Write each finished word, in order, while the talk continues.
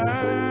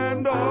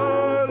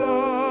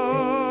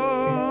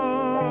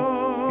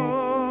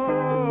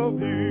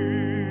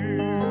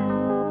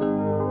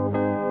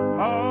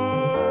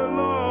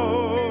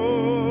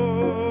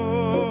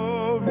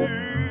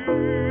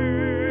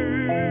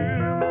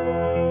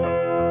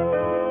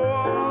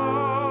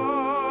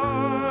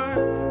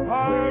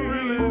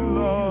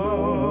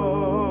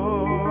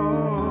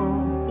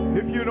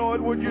know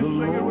it, would you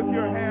sing it with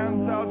your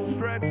hands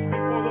outstretched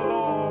before the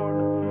Lord?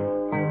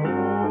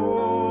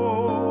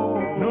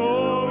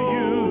 No,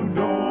 you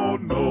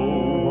don't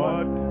know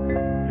what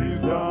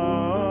He's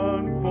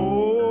done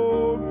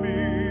for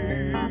me.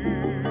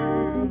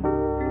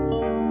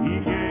 He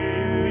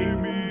gave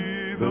me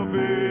the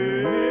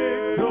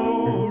victory,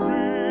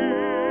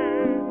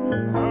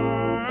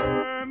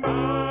 and I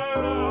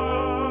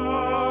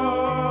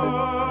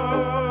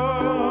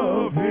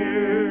love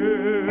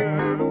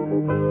Him.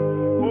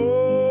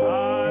 Oh, I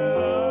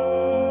love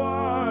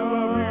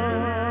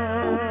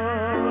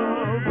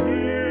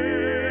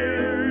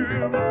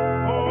Him.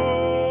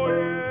 Oh,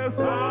 yes,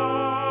 I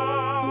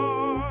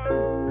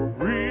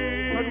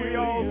really. Could we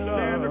all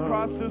stand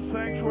across this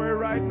sanctuary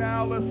right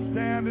now? Let's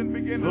stand and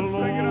begin to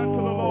sing it unto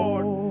the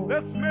Lord.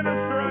 Let's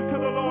minister unto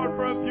the Lord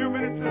for a few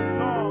minutes in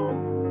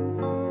song.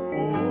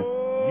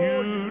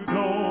 You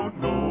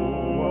don't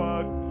know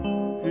what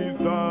He's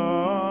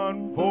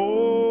done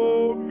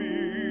for me.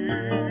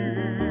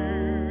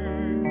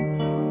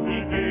 He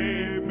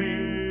gave me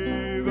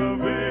the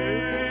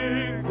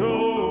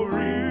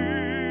victory,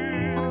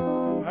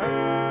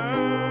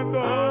 and I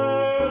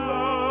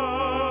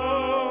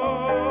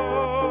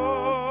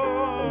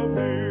love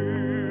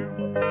Him.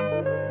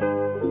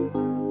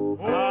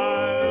 I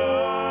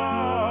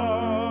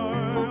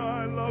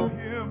love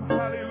Him.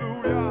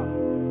 Hallelujah.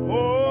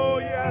 Oh,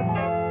 yes.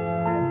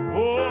 Oh,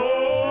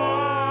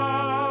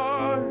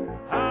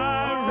 I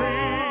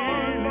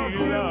really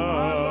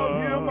love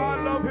Him. I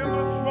love Him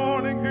this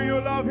morning. Do you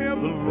love Him?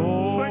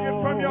 Sing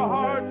it from your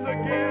hearts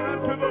again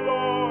unto the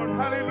Lord.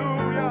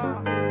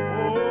 Hallelujah.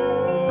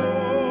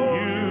 Oh,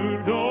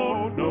 you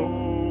don't know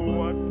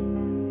what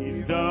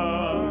He's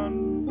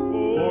done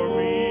for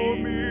me.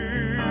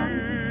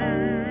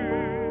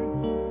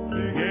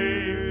 He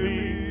gave me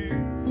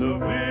the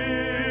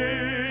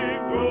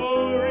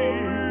victory,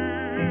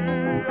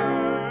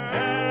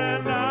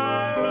 and I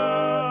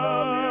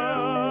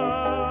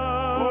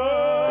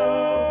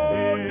love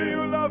Him. Do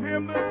you love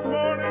Him this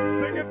morning?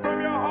 Sing it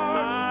from your heart.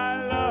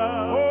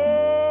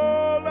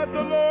 Oh, let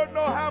the Lord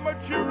know how much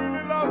you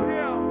really love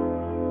Him.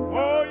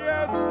 Oh,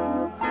 yes.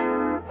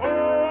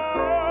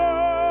 Oh,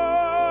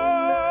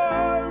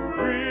 I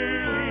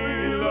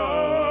really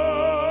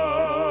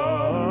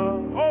love.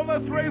 Oh,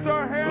 let's raise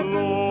our hands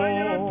and sing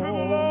it unto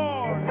the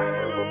Lord.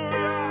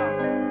 Hallelujah.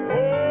 Oh,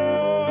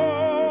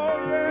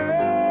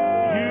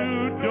 yeah. You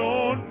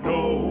don't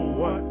know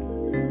what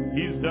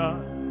He's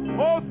done.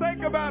 Oh, think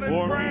about it,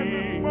 friends,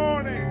 this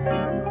morning.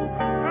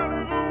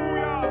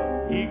 Hallelujah.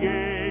 He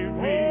gave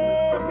me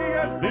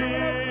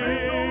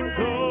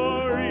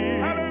victory.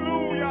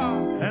 Hallelujah.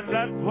 And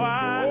that's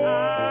why I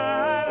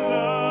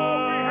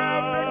love. We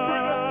have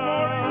victory this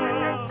morning. We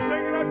can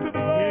sing it unto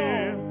the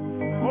Lord.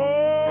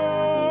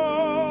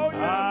 Oh, yes.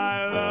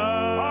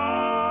 I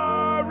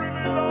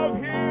really love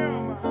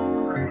Him.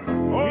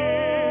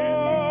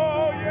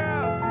 Oh,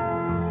 yes.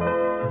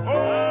 Oh,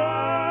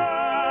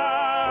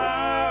 I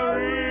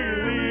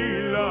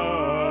really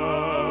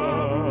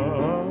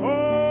love.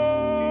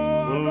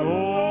 Oh, the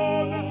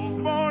Lord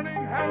this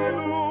morning.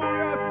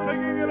 Hallelujah.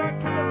 Singing it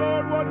unto the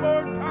Lord one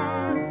more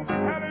time.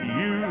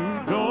 Hallelujah. You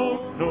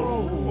don't know.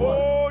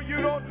 Oh, you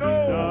don't know.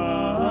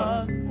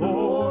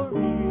 For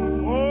me.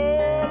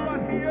 Oh, but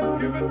He has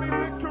given me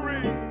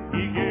victory.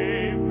 He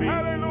gave me.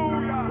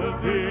 Hallelujah. The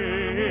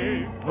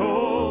victory.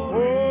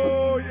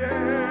 Oh,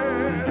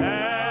 yes.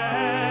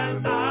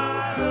 And I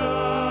love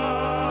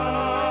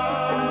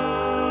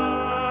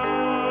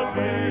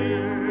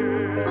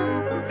Him.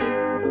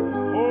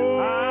 Oh,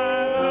 I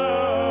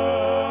love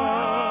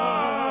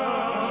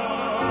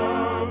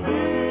Him.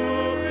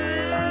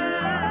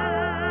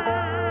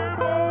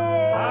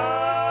 Oh, I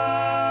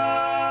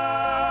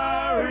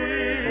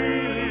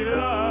really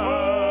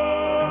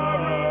love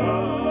the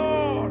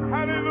Lord.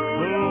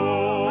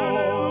 Hallelujah.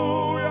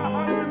 Hallelujah.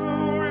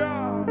 Hallelujah.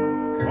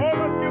 Oh,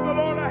 let's give the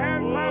Lord a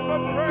hand clap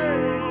of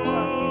praise. Oh,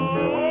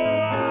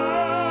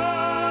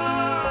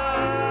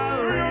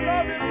 do you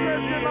love Him,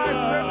 Christian, my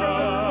sister,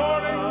 this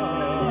morning?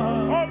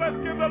 Oh, let's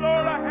give the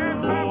Lord a hand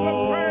clap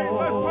of praise.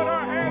 Let's put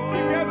our hands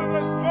together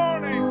this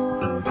morning.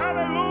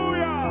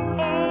 Hallelujah.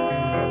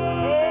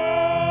 Oh,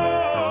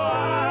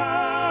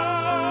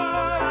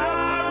 I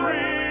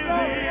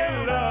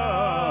really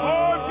love.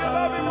 Oh, if you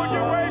love Him, would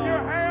you wave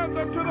your hands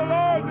unto the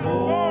Lord this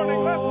morning?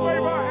 Let's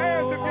wave our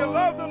hands. If you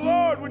love the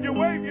Lord, would you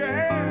wave your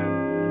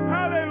hands?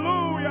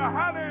 Hallelujah,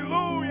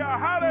 hallelujah,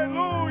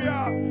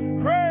 hallelujah.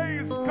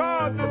 Praise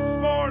God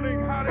this morning.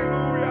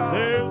 Hallelujah.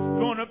 There's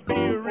gonna be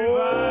a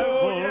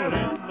revival in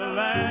the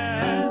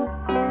land.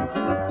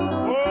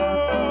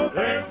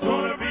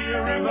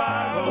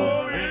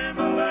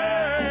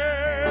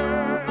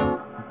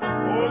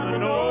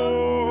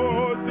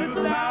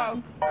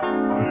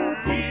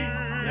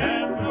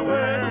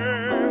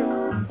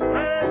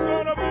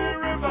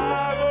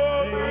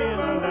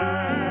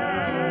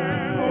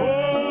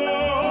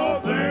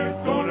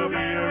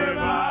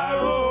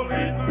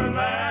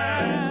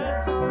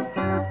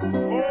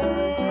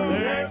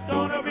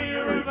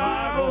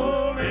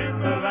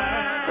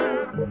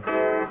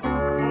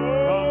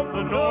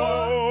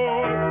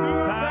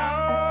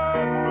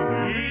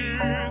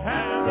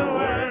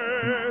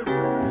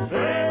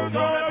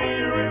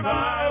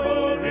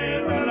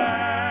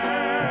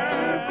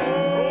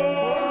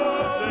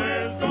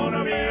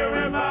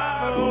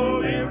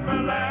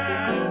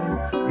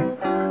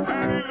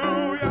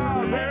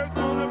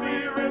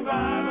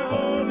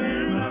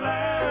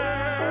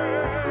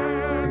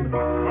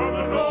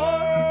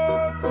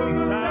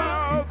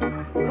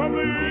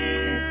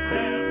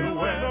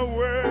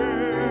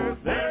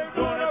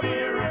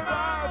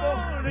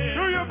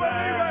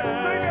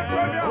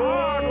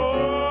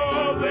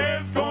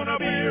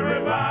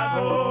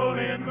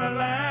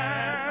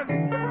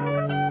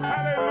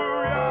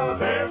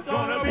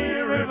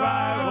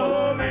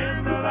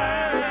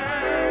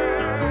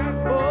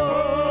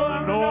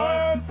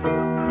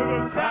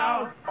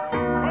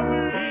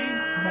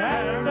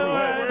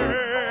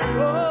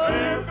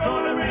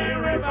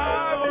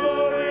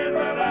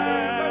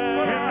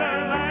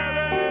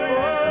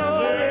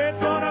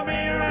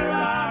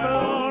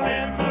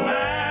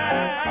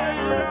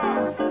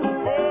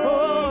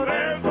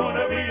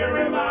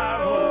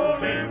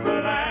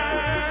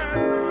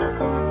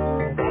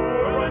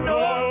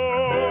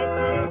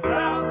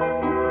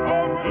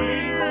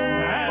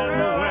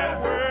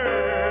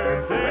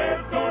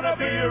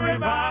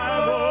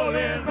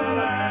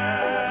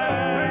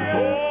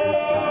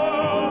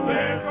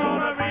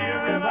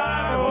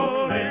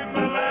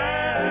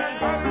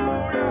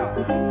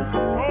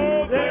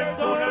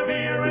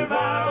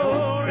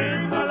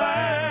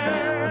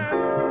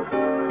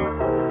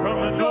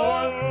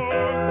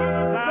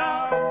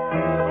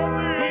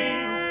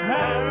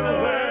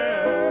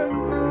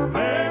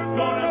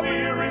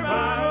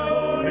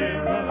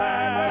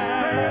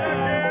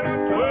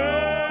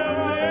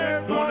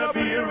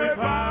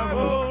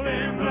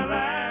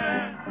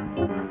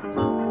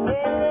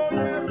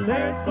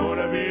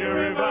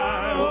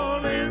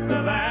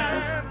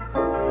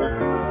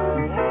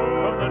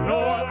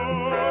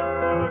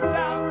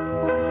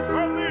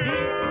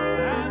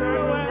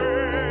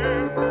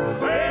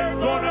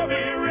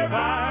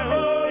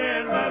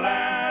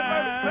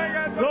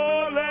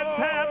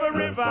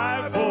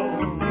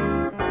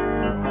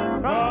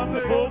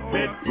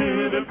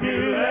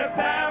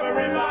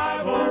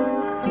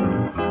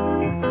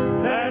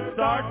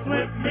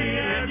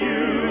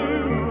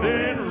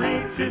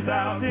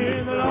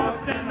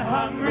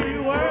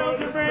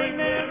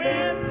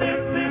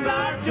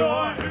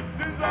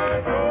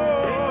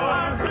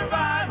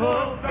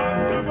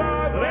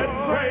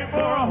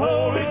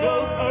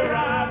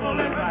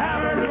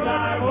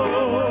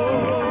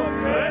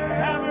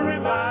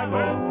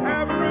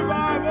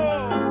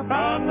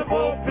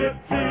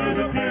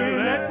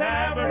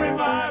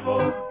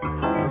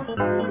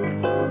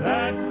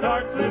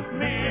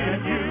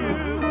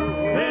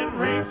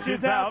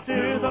 reaches out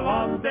to the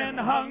lost and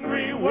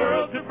hungry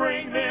world to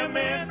bring them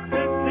in. This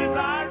is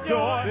our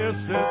joy. This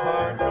is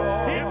our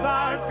joy. It's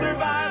our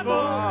survival.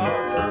 Our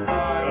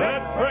survival.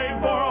 Let's pray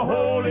for a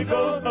Holy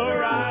Ghost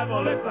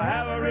arrival. Let's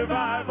have a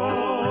revival.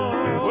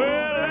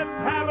 Well, let's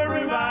have a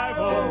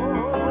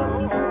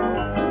revival.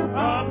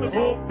 From the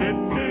pulpit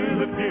to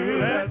the pew,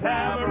 let's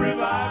have a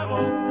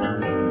revival.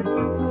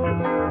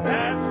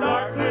 That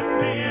starts with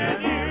me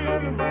and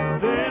you,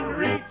 then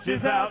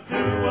reaches out to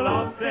a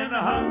lost and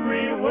a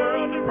hungry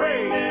world to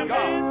pray them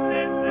in.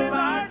 This is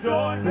our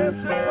joy. This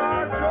is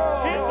our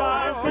joy. It's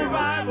our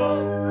survival.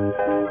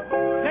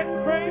 Let's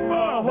pray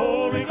for a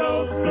Holy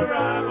Ghost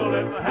arrival.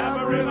 Let's have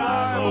a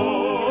revival.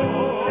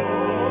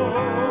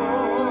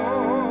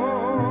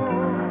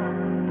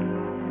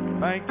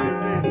 Thank you,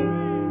 Jesus.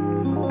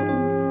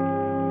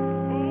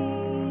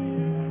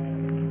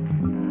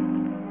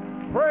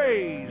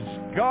 Praise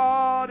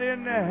God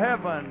in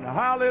heaven.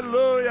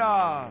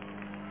 Hallelujah.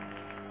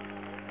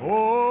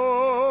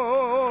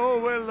 Oh,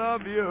 we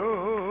love you.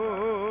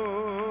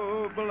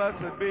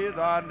 Blessed be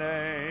thy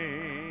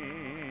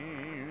name.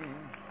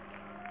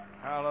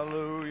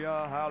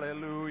 Hallelujah,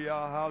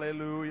 hallelujah,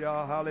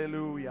 hallelujah,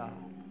 hallelujah.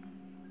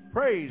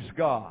 Praise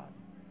God.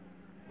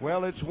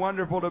 Well, it's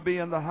wonderful to be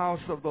in the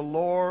house of the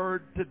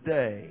Lord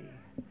today.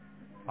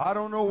 I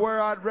don't know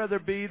where I'd rather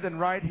be than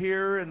right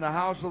here in the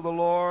house of the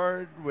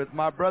Lord with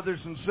my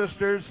brothers and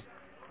sisters,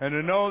 and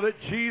to know that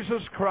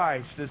Jesus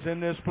Christ is in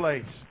this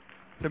place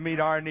to meet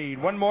our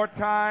need. One more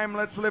time,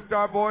 let's lift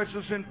our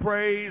voices in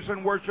praise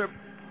and worship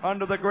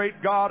unto the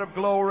great God of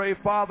glory.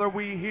 Father,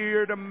 we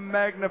here to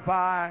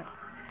magnify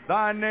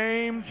thy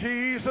name,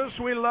 Jesus.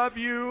 We love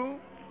you.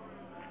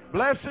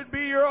 Blessed be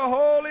your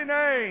holy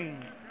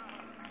name,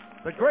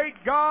 the great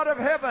God of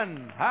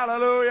heaven.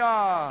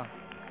 Hallelujah.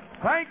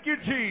 Thank you,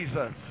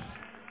 Jesus.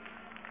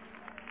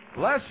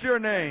 Bless your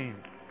name.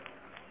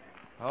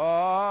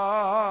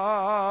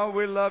 Oh,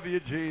 we love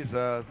you,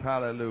 Jesus.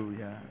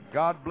 Hallelujah.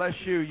 God bless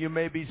you. You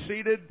may be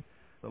seated.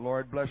 The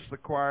Lord bless the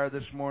choir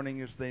this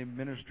morning as they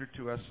minister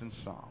to us in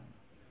song.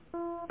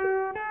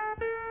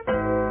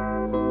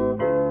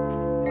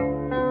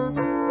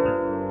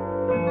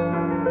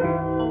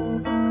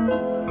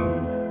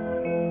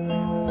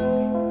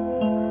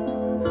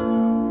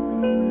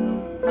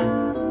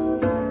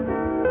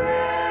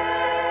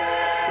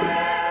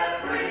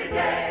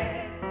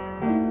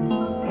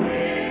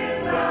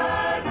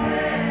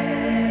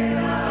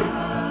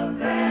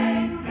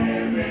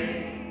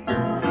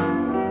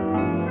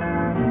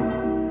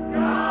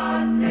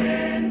 God's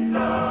been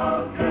so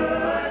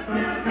good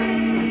to me.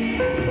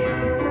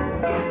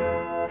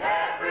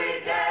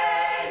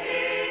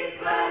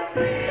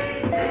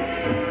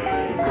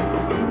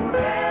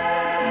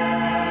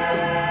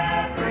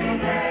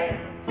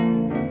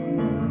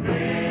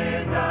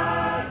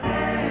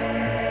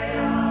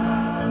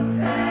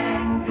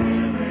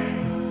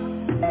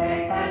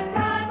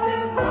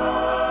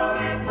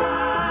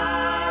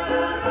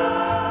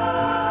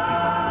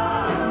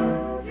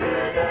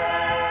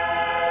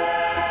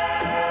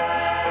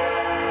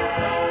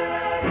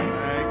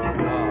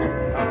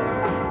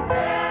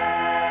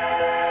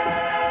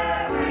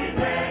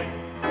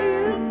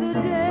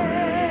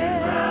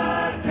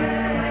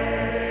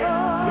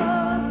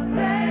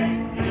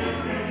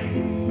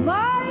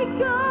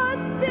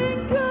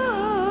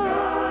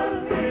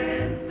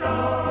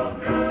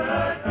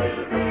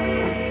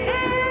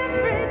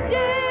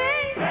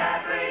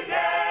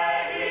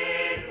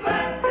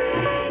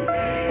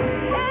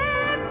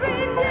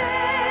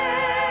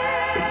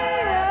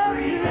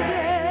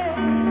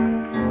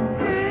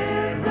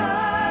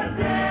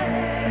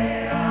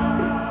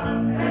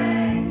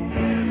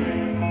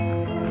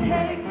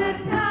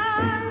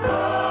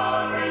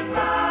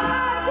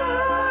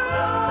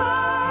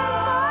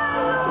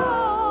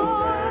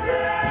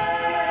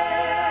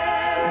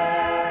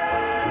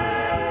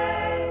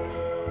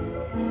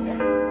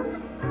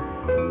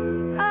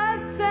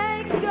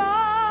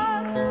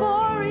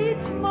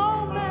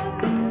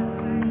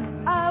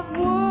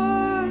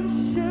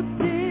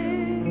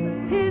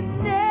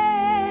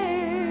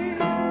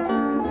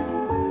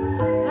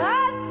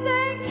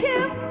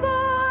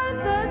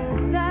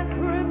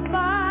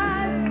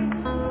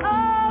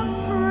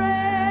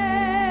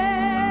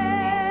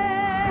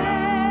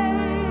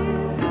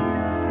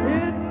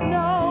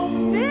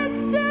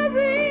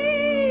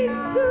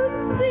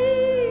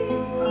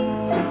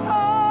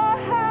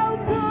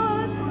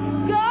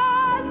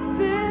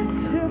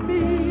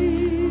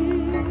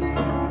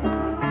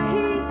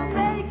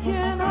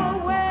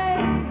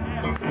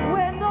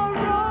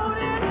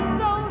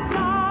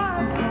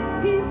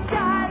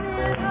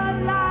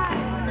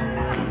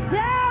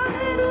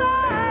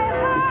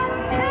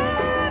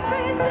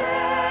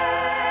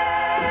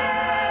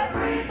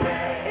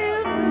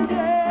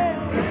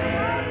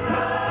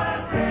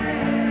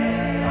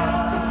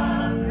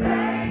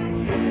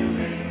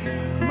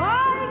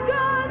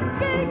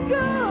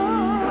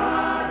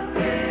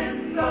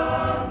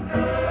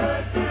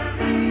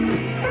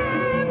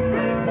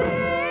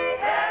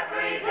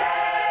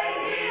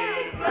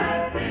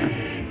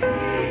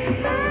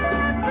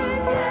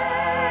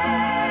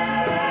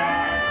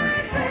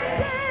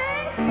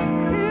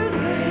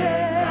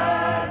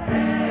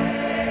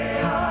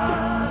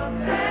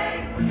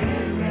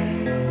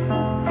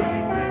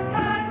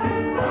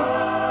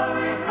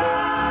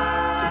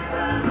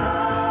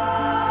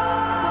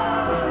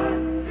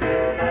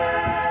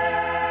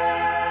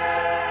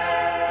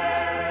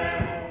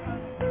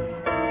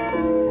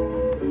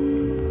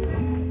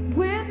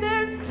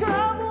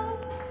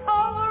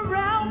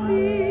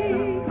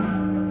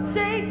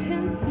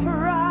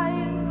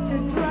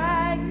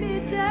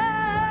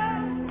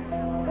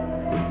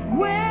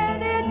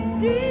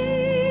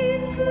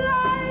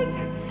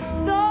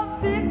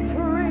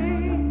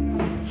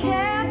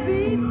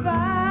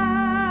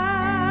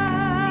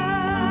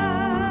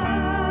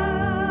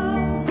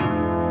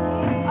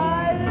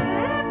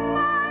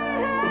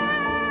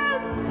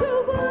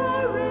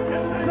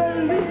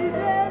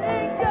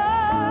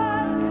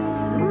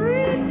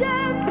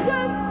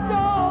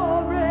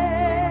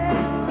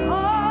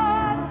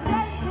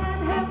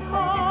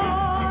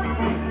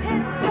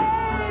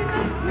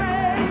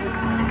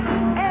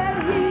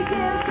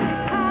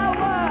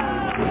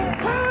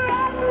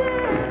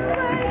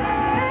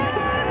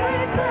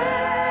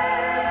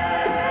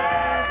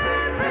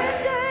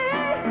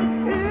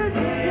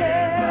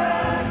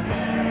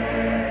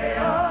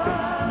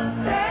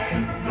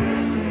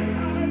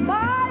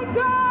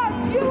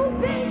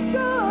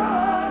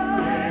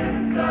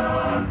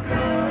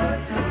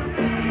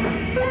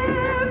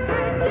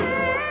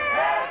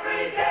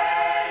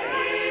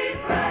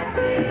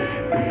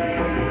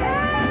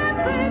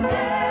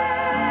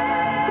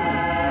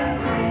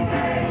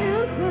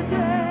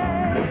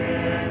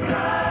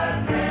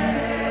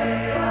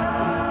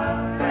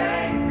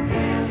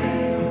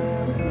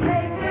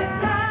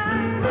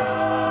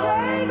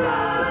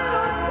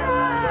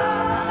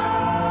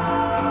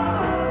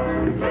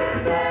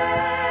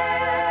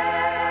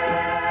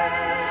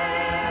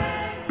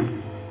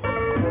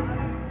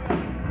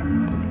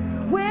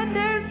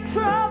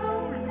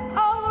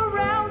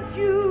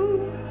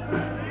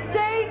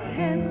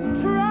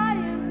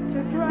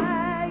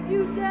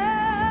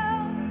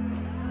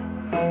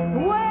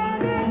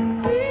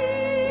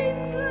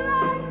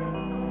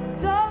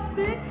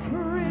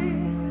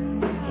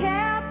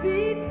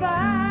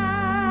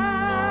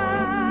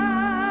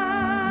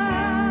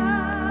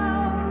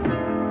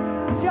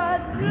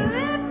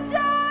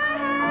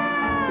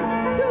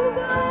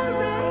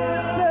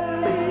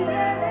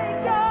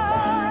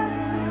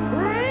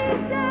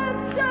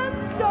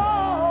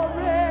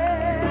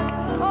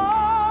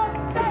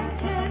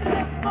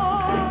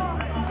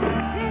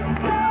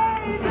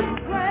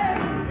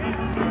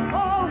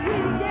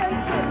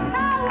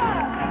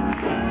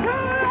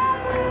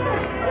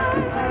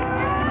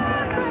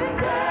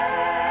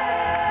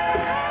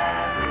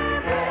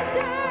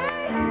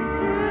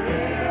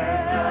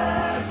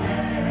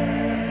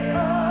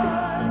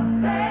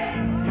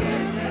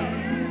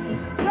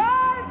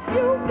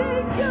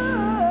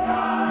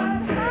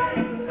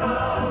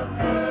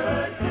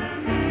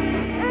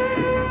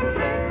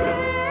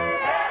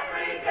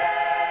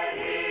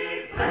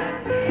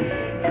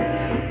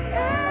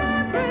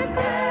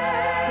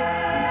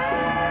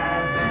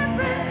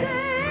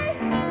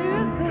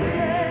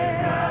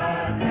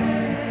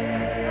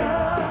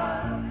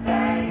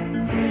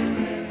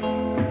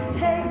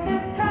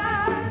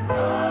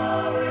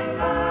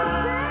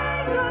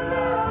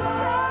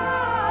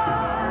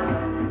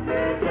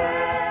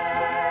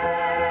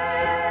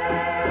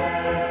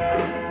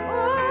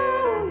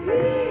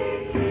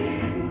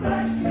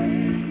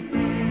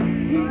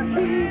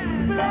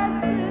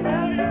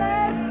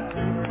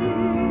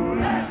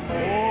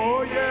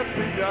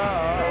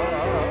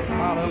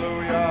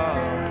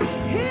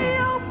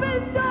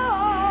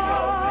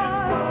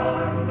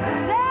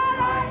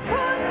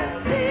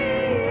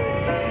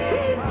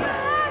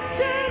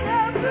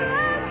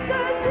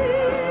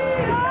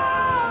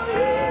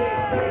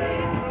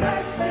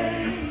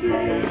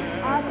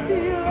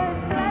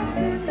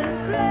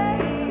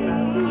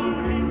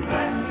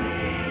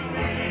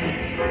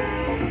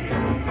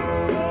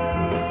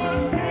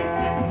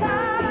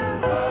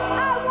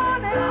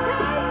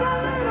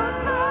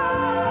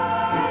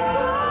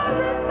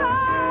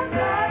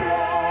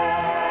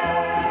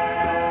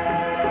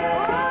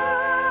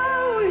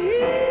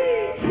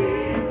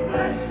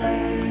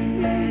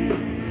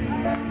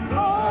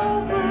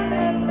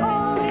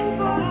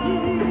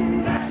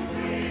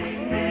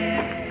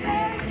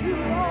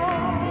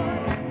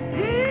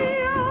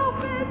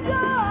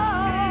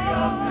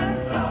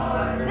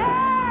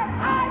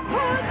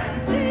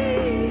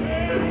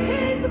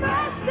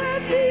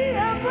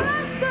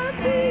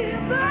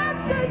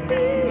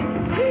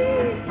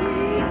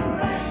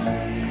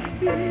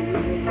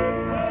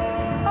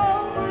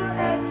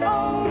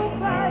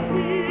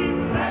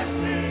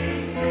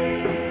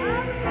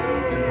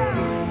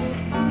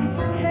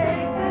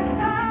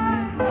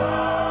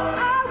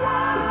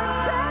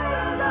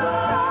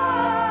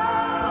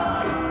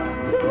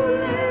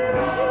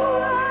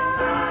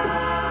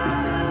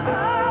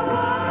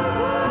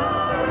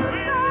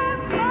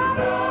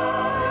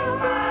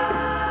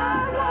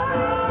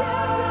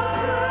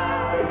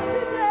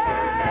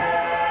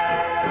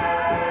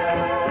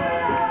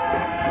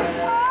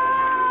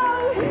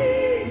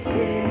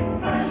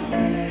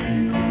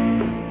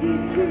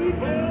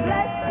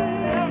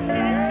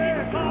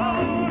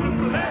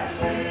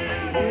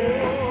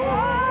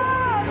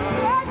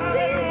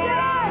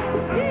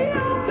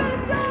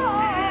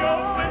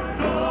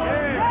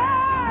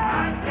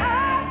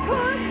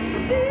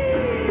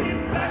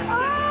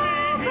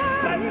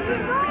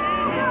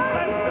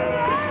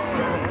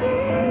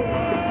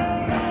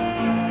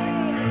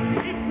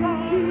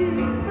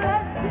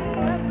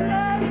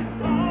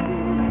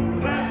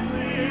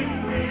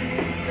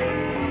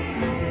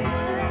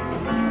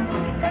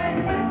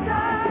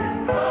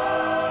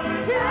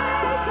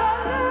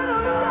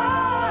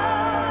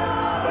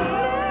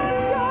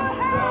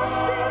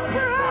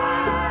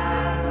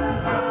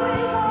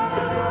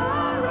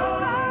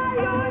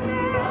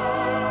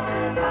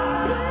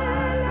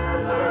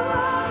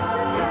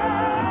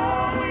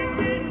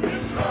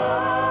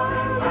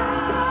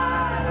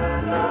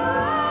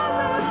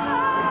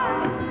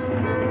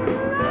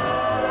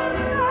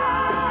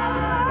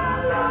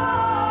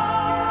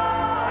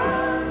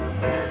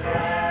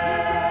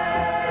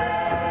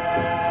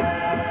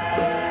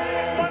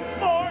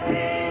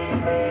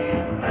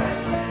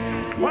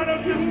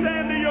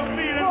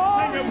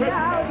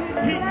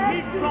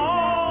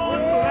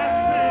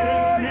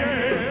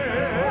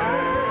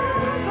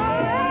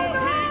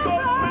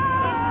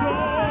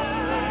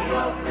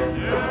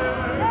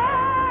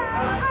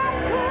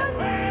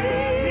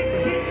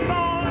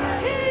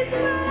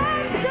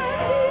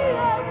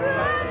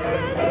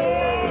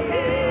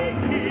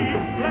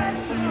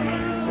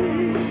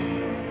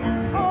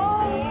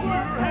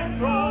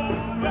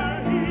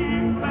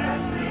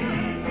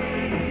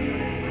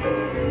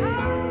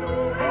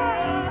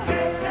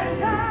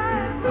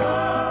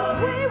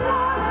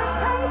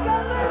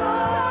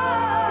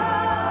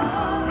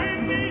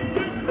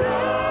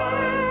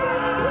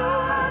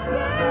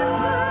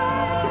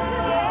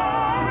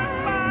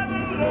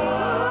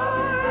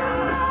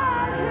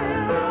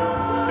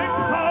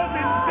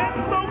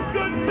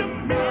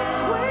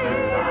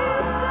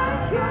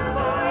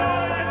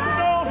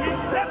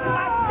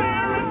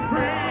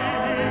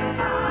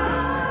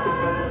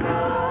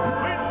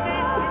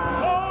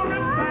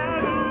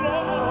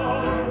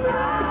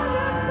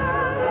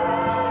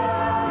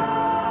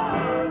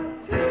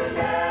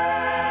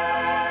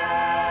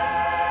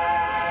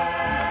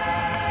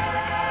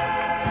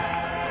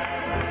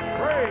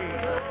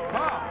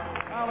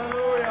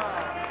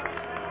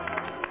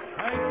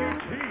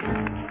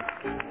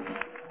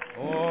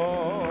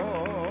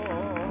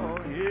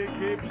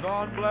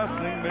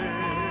 Blessing me.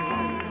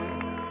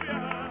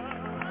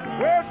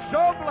 We're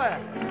so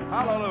blessed.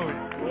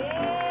 Hallelujah.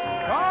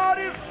 God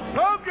is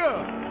so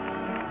good.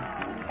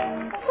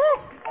 Woo.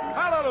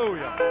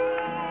 Hallelujah.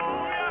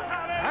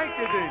 Thank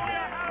you, Jesus.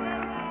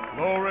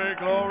 Glory,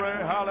 glory,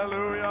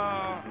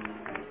 hallelujah.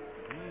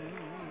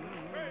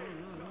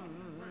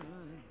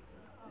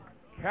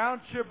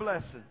 Count your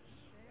blessings.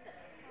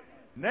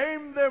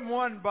 Name them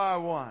one by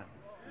one.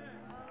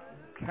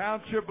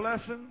 Count your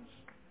blessings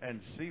and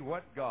see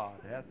what God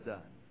hath done.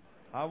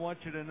 I want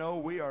you to know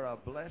we are a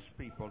blessed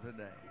people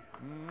today.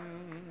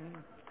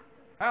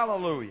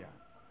 Hallelujah.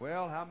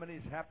 Well, how many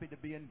is happy to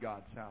be in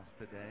God's house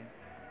today?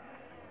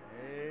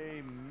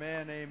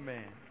 Amen,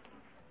 amen.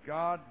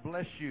 God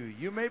bless you.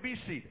 You may be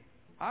seated.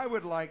 I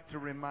would like to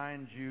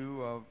remind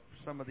you of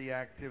some of the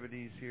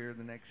activities here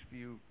the next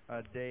few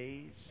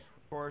days.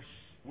 Of course,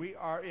 we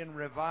are in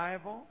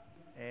revival,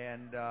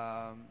 and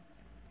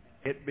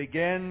it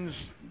begins,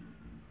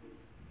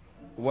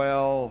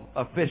 well,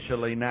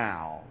 officially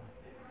now.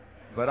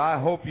 But I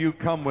hope you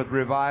come with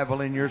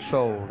revival in your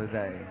soul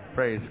today.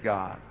 Praise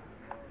God.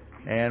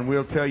 And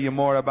we'll tell you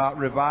more about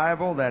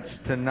revival. That's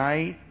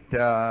tonight,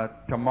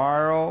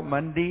 tomorrow,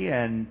 Monday,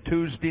 and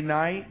Tuesday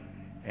night,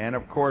 and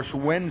of course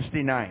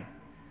Wednesday night.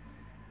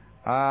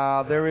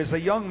 There is a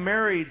young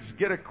marrieds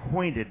get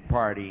acquainted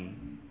party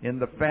in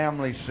the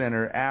Family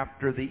Center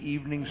after the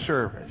evening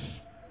service.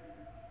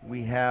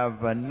 We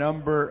have a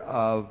number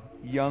of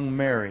young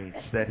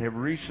marrieds that have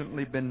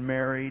recently been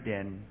married,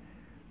 and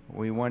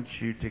we want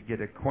you to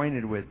get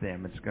acquainted with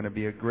them. It's going to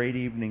be a great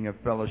evening of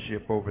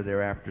fellowship over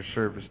there after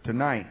service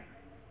tonight.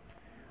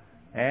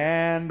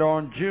 And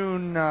on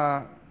June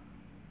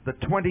the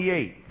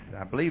 28th,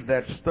 I believe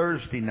that's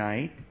Thursday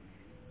night,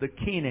 the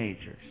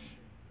Keenagers,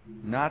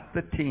 not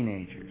the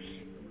teenagers,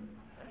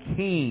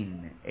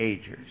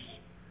 Keenagers.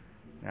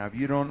 Now, if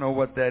you don't know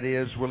what that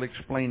is, we'll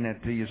explain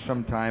that to you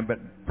sometime, but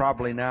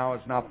probably now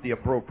is not the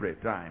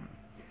appropriate time.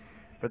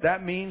 But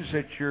that means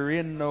that you're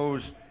in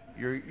those,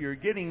 you're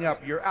getting up,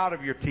 you're out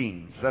of your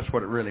teens. That's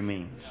what it really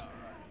means.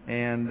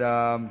 And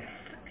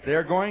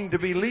they're going to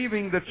be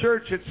leaving the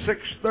church at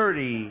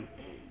 6:30.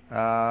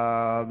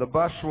 The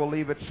bus will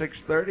leave at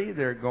 6:30.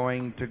 They're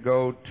going to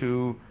go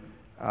to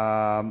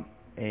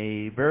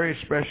a very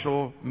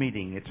special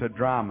meeting. It's a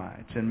drama.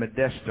 It's in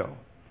Modesto.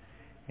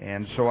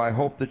 And so I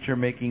hope that you're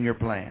making your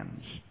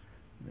plans.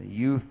 The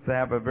youth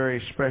have a very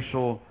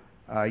special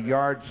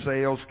yard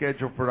sale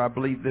scheduled for, I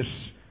believe, this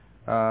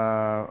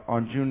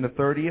on June the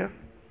 30th.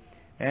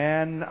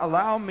 And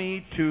allow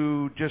me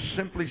to just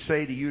simply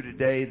say to you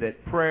today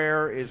that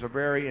prayer is a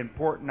very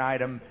important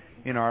item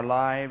in our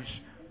lives.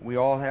 We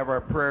all have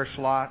our prayer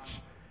slots.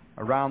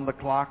 Around the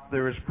clock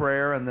there is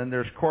prayer, and then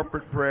there's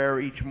corporate prayer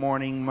each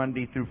morning,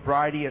 Monday through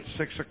Friday at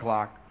 6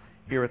 o'clock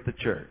here at the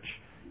church.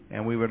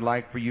 And we would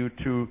like for you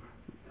to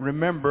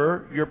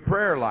remember your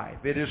prayer life.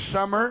 It is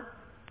summer,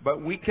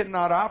 but we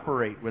cannot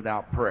operate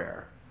without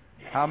prayer.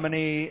 How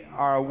many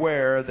are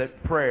aware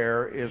that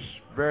prayer is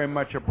very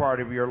much a part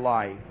of your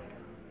life?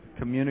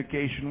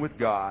 Communication with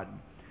God.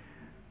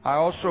 I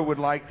also would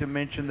like to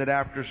mention that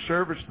after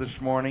service this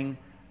morning,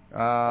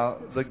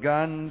 the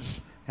Guns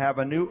have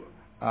a new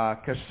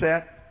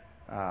cassette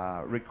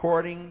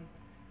recording.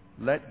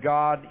 Let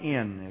God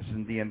In is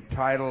in the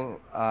entitled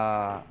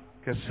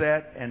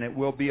cassette, and it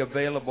will be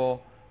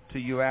available to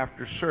you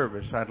after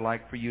service. I'd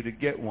like for you to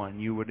get one.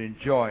 You would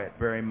enjoy it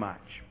very much.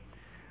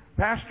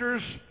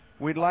 Pastors,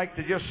 we'd like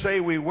to just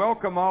say we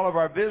welcome all of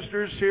our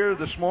visitors here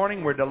this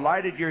morning. We're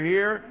delighted you're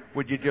here.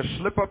 Would you just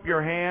slip up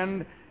your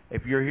hand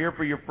if you're here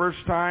for your first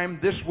time?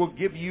 This will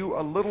give you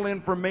a little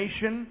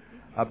information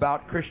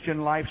about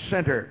Christian Life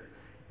Center.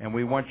 And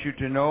we want you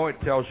to know it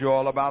tells you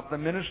all about the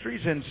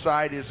ministries.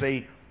 Inside is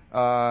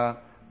a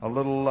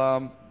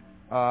little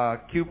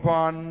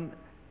coupon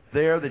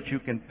there that you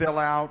can fill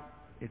out.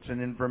 It's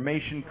an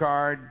information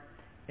card,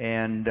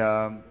 and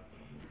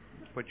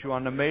put you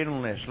on the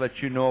mailing list, let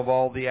you know of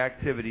all the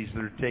activities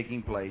that are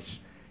taking place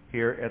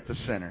here at the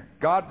center.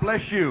 God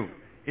bless you.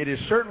 It is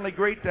certainly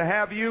great to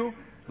have you.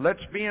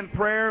 Let's be in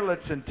prayer.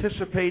 Let's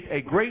anticipate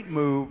a great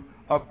move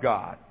of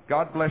God.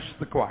 God bless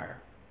the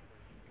choir.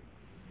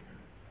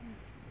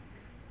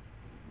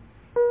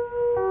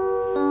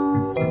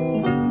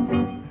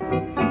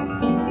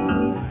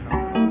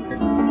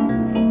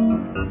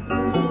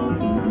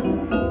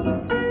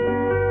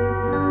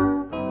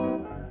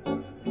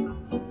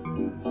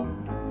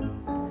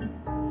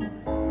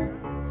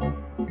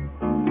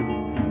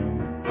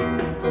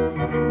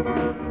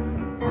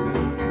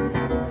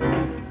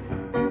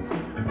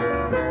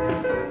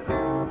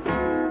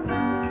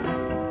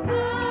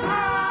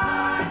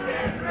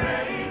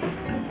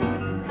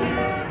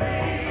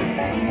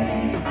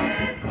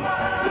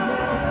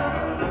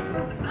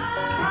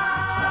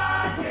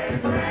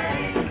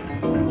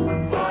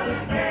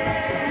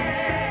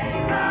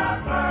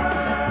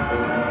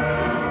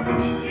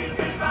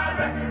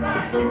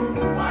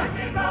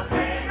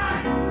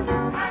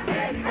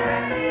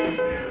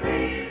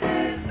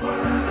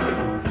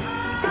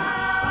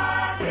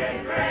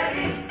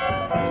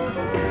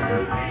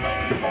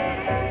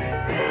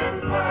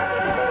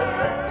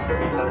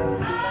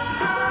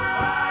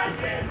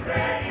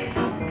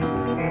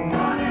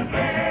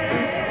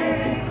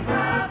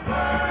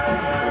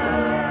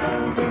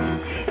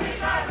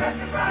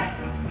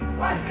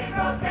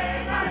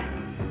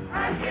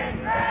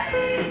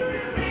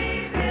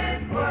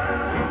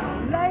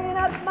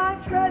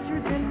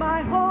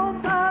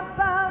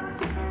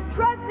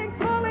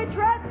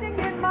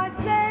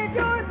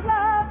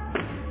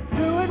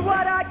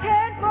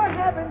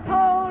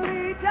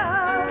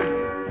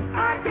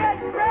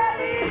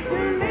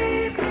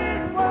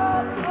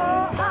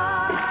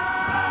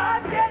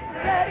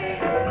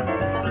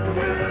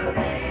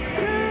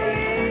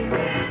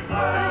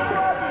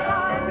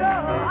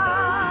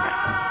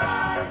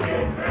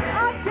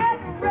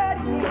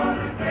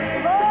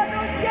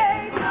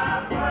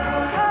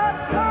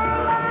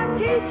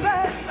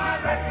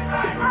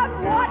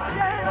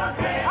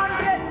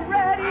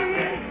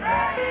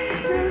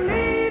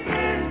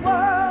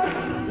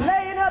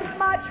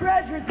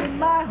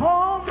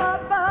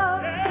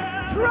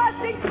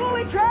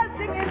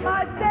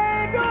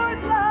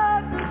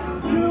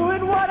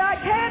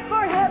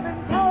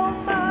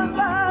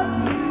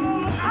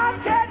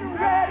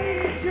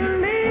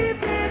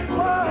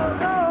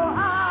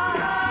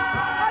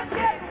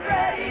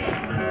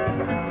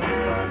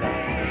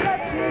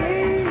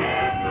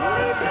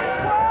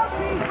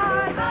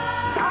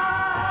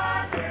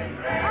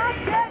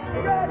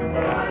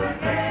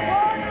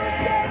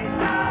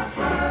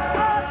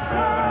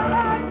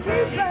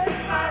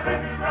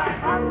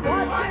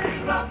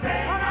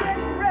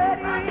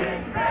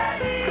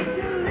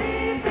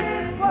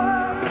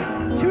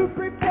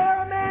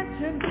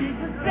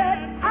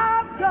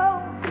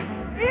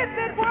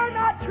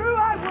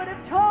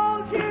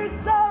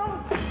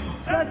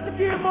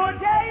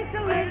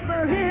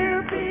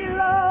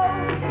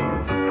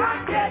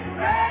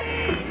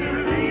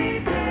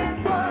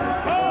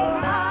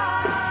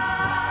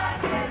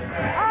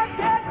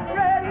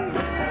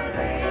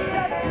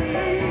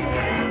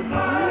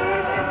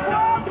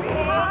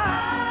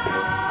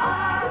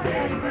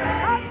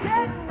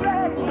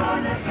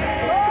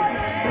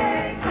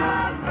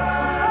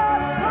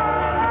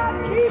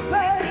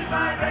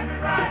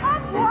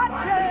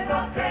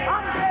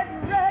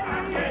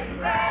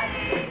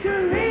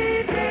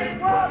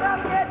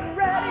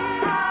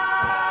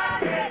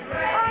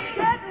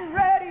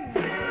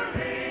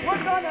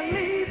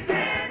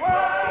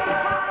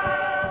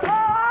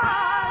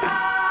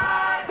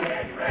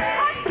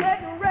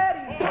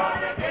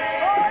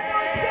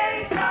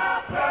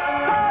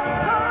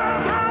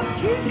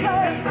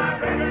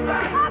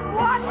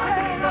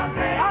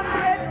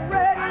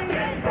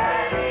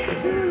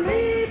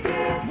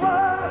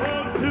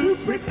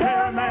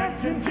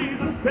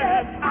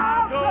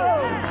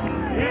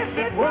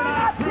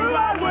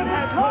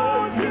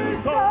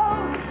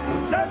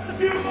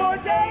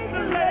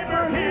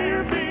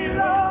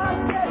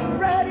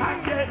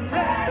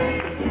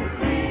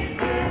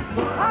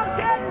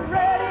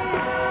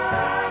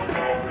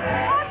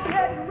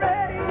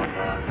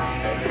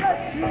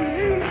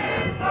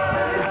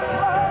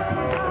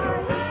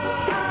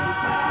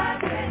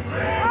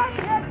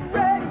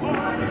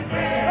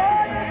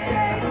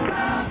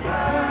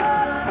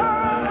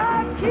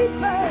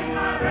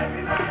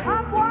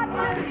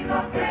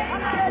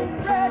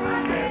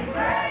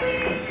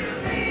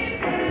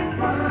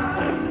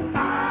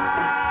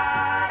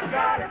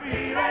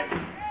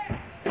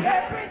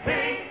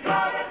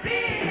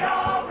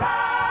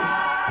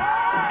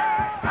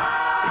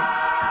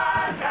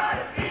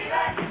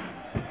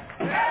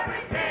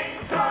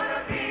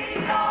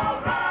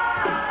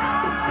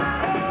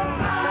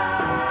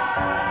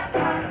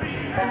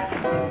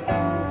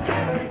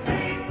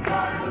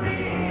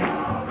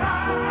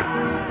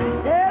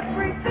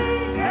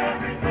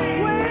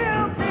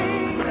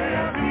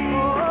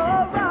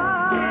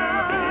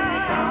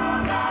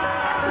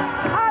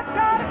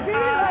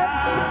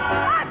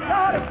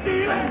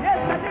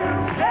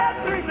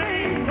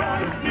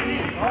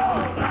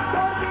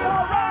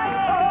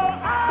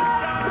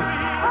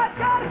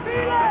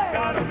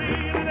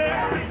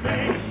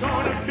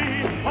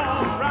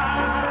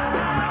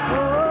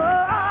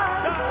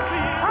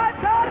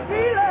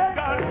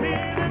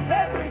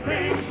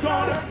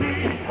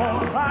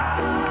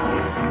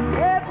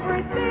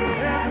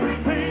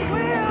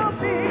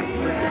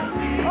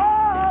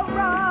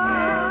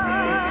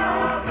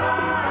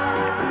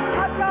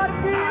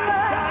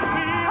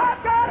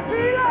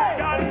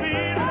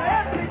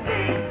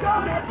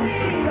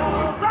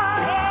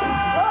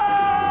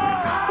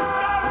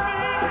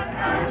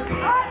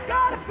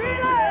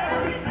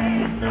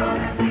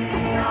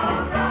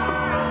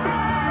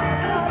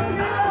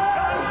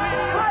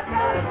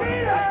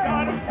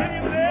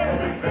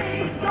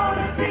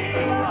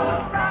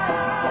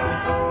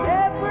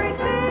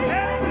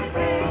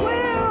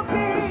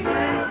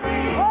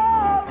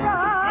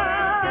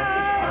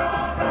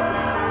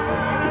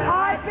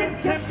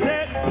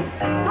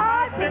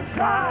 have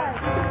tried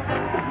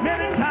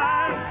many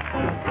times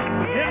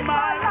in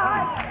my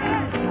life.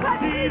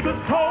 Jesus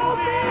told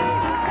me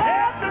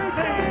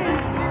everything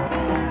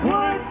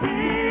would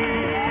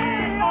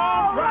be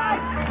all right.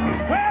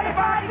 Well, if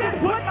I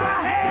just put my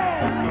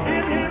hand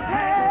in His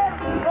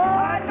hand,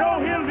 I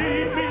know He'll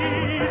lead me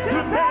to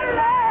better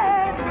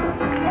land,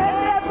 and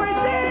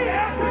everything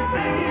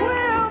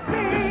will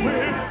be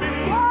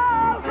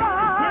all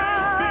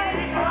right.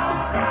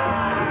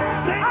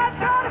 I've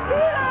got a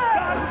feeling.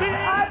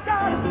 I've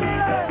got a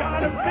feeling.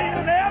 Got a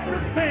feeling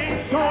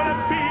everything's gonna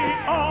be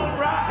all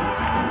right.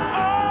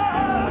 Oh,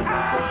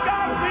 I've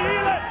got a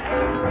feeling.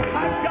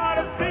 I've got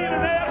a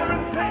feeling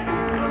everything.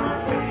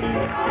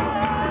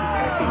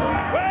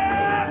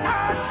 Well,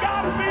 I've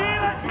got a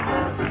feeling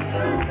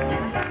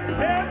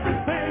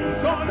everything's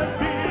gonna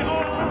be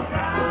all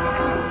right.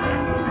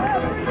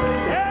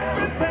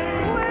 Everything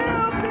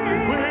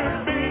will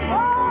be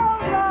all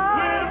right.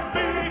 Will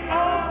be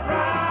all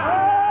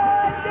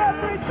right.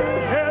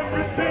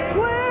 Everything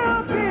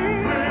will be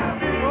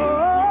all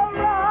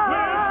right.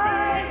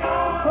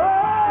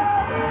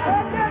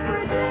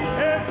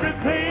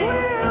 Everything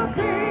will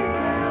be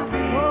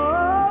all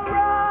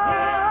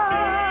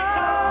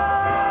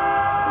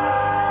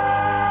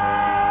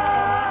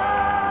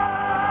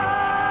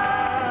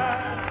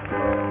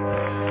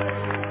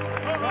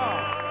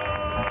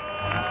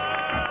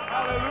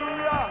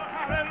Hallelujah.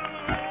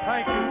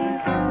 Thank you,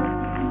 Jesus.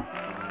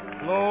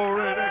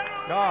 Glory to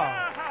God.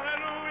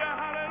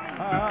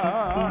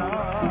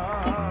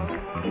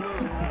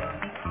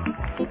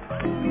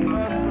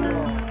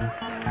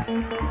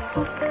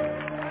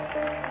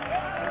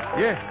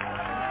 Yes.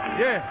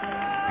 Yes.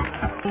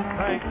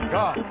 Thank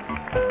God.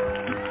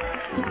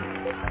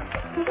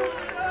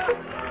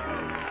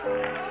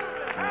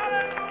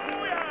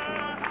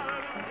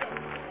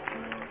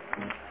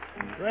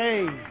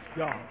 Praise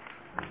God.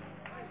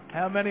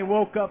 How many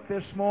woke up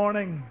this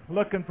morning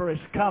looking for His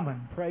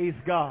coming? Praise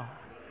God.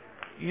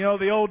 You know,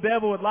 the old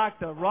devil would like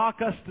to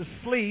rock us to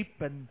sleep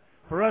and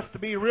for us to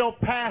be real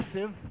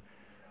passive,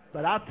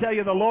 but I'll tell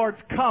you, the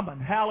Lord's coming.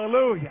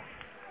 Hallelujah.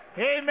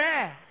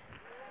 Amen.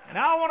 And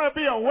I want to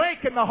be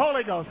awake in the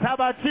Holy Ghost. How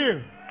about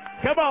you?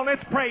 Come on,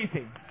 let's praise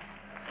Him.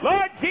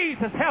 Lord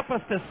Jesus, help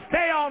us to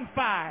stay on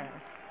fire.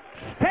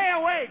 Stay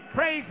awake.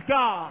 Praise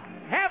God.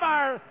 Have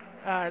our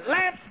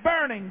lamps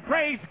burning.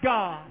 Praise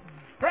God.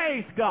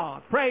 Praise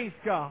God. Praise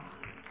God.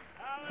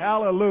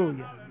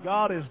 Hallelujah.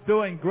 God is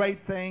doing great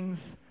things.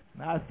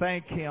 And I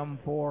thank Him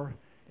for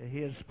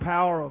His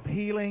power of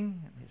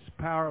healing and His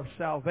power of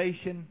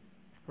salvation.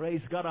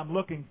 Praise God. I'm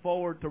looking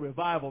forward to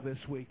revival this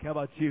week. How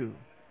about you?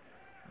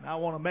 And I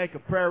want to make a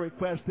prayer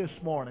request this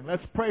morning.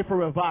 Let's pray for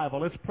revival.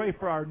 Let's pray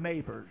for our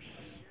neighbors.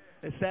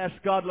 Let's ask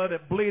God, let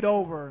it bleed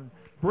over and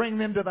bring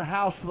them to the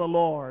house of the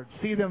Lord.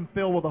 See them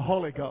filled with the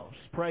Holy Ghost.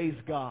 Praise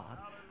God.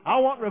 I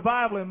want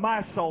revival in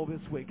my soul this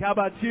week. How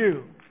about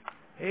you?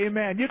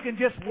 Amen. You can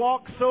just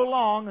walk so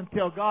long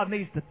until God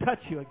needs to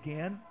touch you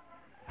again.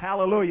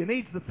 Hallelujah.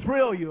 Needs to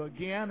thrill you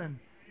again. And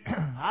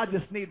I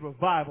just need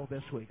revival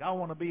this week. I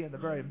want to be in the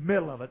very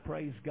middle of it.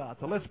 Praise God.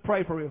 So let's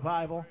pray for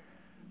revival.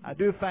 I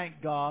do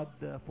thank God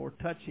for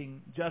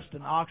touching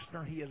Justin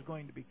Oxner. He is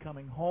going to be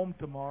coming home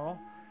tomorrow.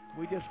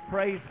 We just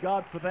praise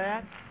God for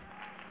that.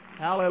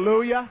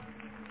 Hallelujah.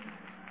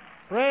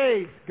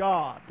 Praise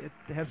God. It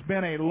has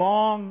been a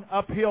long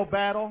uphill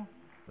battle,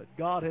 but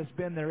God has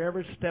been there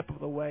every step of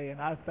the way,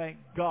 and I thank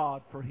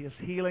God for His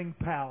healing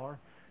power.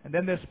 And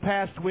then this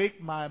past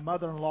week, my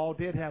mother-in-law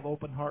did have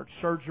open heart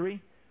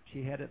surgery.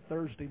 She had it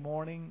Thursday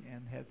morning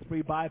and had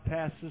 3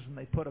 bypasses, and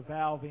they put a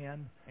valve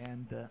in.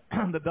 And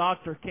the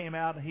doctor came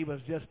out, and he was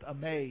just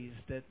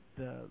amazed at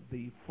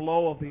the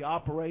flow of the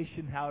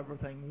operation, how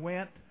everything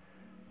went.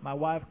 My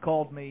wife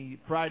called me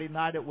Friday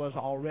night. It was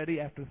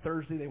already after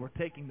Thursday. They were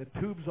taking the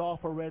tubes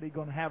off already,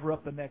 going to have her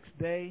up the next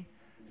day.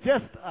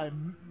 Just a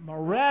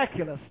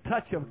miraculous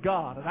touch of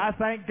God. And I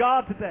thank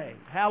God today,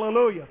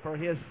 hallelujah, for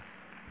His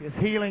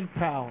healing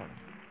power.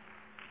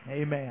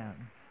 Amen.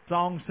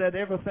 Song said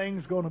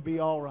everything's going to be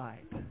all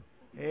right.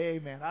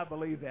 Amen. I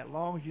believe that. As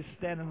long as you're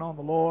standing on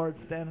the Lord,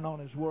 standing on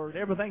His Word,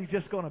 everything's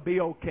just going to be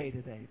okay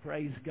today.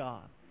 Praise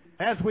God.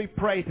 As we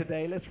pray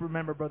today, let's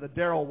remember Brother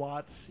Darrell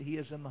Watts. He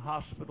is in the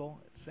hospital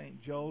at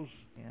St. Joe's,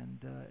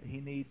 and he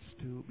needs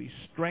to be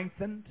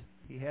strengthened.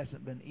 He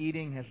hasn't been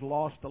eating, has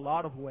lost a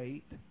lot of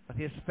weight, but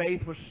his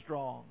faith was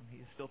strong.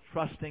 He's still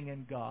trusting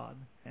in God.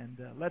 And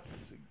let's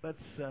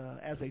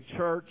as a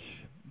church,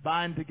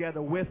 bind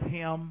together with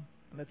him.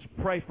 Let's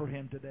pray for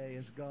him today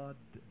as God.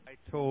 I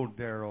told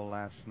Darrell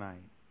last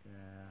night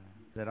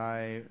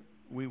that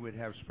we would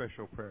have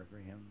special prayer for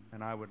him,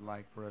 and I would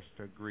like for us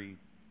to agree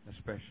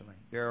especially.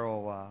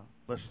 Darrell,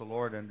 bless the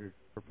Lord,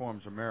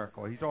 performs a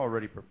miracle. He's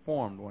already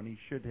performed one. He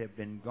should have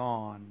been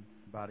gone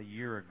about a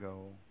year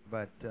ago,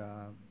 but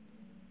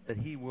that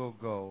he will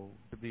go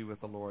to be with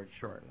the Lord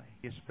shortly.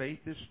 His faith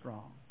is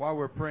strong. While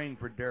we're praying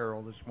for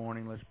Darrell this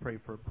morning, let's pray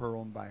for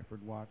Pearl and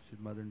Byford Watts, his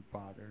mother and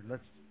father.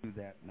 Let's do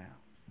that now.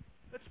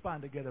 Let's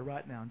bind together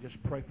right now and just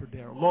pray for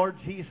Darrell. Lord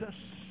Jesus,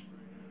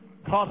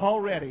 God,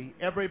 already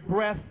every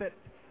breath that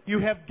you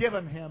have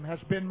given him has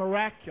been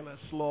miraculous,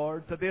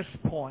 Lord, to this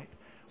point.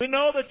 We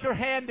know that your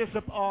hand is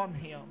upon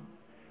him.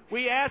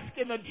 We ask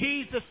in the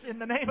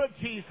name of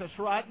Jesus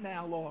right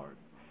now, Lord,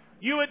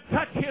 you would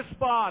touch his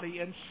body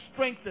and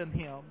strengthen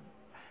him.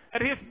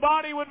 And his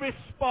body would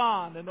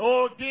respond. And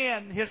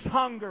again, his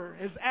hunger,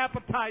 his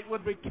appetite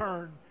would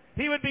return.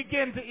 He would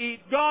begin to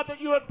eat. God,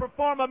 that you would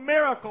perform a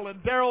miracle in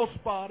Daryl's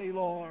body,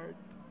 Lord.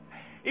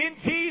 In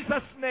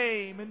Jesus'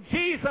 name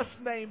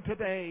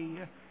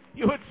today,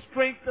 you would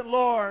strengthen,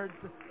 Lord,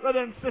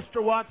 brother and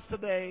sister Watts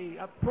today.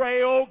 I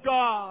pray, oh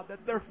God,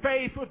 that their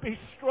faith would be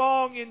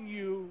strong in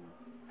you.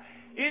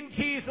 In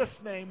Jesus'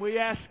 name, we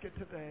ask it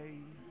today.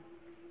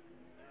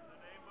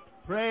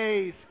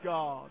 Praise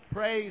God,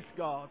 praise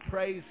God,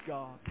 praise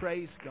God,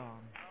 praise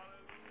God.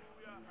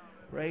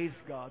 Praise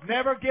God.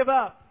 Never give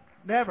up.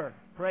 Never.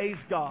 Praise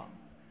God.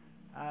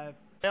 I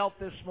felt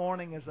this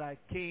morning as I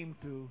came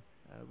to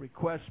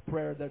request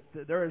prayer that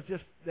there is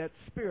just that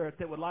spirit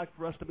that would like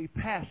for us to be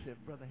passive,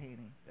 Brother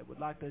Haney, that would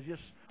like to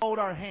just hold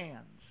our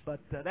hands. But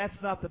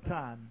that's not the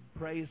time.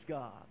 Praise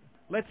God.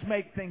 Let's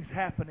make things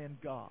happen in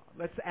God.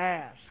 Let's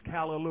ask.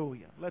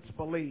 Hallelujah. Let's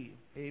believe.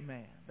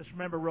 Amen. Let's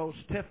remember Rose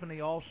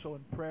Tiffany also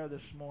in prayer this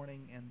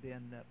morning. And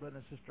then Brother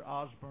and Sister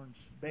Osborne's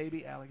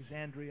baby,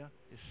 Alexandria,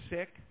 is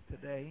sick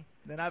today.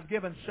 Then I've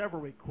given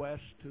several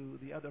requests to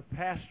the other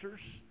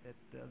pastors that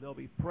they'll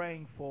be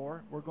praying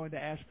for. We're going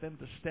to ask them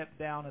to step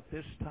down at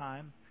this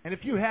time. And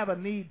if you have a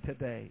need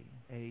today,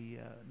 a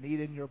need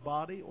in your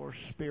body or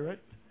spirit,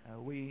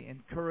 we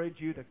encourage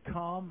you to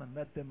come and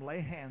let them lay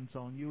hands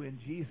on you in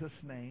Jesus'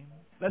 name.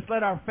 Let's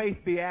let our faith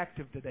be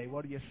active today.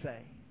 What do you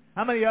say?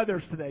 How many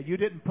others today? You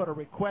didn't put a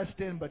request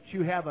in, but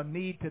you have a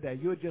need today.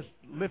 You would just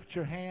lift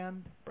your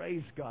hand.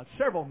 Praise God.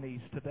 Several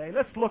needs today.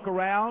 Let's look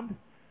around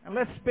and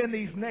let's spend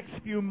these next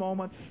few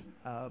moments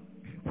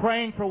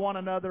praying for one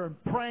another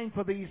and praying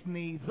for these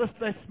needs.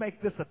 Let's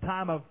make this a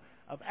time of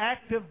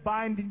active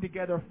binding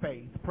together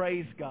faith.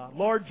 Praise God.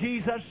 Lord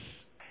Jesus,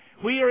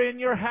 we are in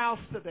your house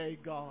today,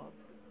 God.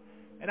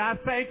 And I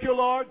thank you,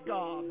 Lord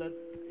God, that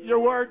your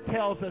word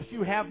tells us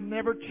you have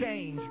never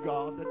changed,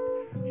 God. That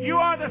you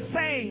are the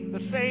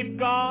same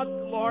God,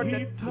 Lord,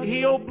 that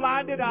healed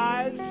blinded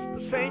eyes,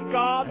 the same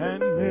God that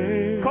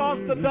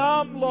caused the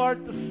dumb,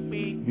 Lord, to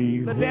speak,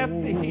 the deaf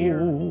to hear.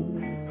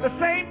 The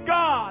same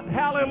God,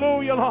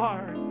 hallelujah,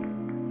 Lord.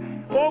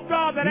 Oh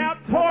God, that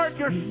outpoured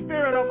your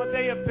Spirit on the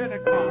day of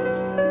Pentecost.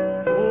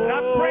 And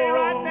I pray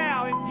right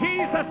now, in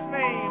Jesus'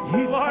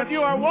 name, Lord,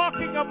 you are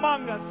walking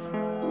among us.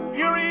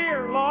 Your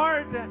ear,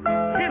 Lord.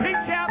 We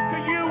reach out to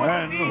you with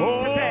a need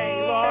today,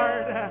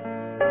 Lord.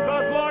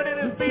 Because, Lord, it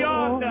is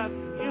beyond us.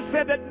 You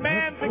said that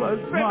man's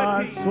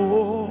extremity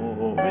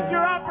is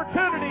your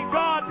opportunity,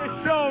 God, to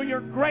show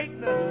your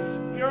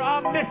greatness, your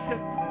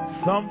omniscience,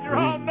 your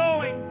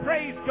all-knowing,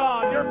 praise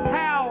God, your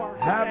power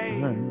today.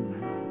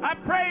 I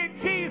pray in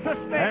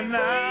Jesus' name,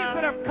 these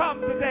that have come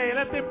today,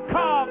 let them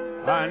come,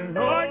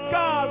 Lord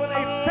God, with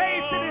a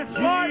faith that is,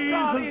 Lord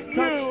God, in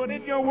you and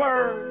in your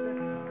word.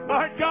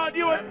 Lord God,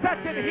 you would touch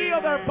and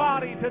heal their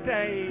body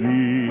today.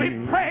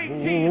 We pray,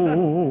 Jesus,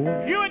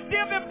 you would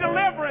give them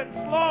deliverance,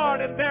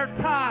 Lord, in their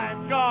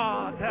time,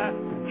 God.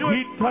 You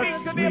would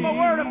speak to them a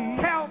word of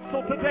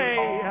counsel today.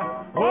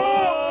 Oh,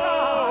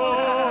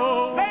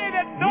 God, they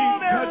that know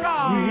their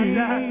God,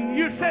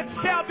 you said,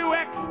 shall do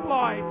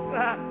exploits.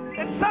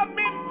 And some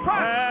men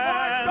trust,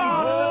 Lord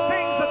God, in the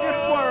things of this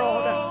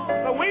world.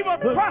 But we will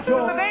trust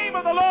in the name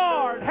of the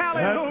Lord.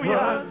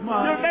 Hallelujah.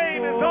 Your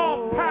name is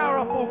all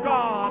powerful,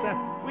 God.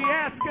 We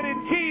ask it in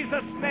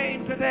Jesus'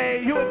 name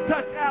today. You would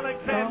touch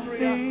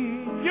Alexandria.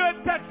 You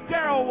would touch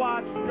Daryl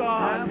Watts,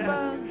 God.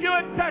 You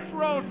would touch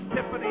Rose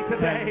Tiffany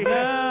today.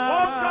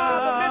 Oh,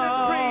 God, the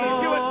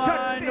ministries, you would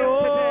touch them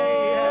today.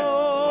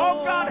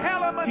 Oh, God,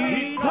 Helen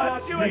McGee,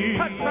 God, you would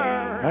touch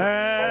her.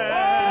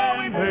 Oh,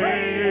 we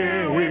praise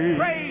you. We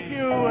praise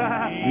you.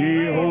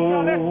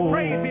 So let's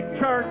praise him,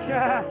 church.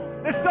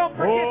 Let's don't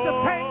forget to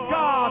thank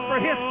God for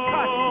his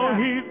touch,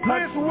 for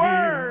his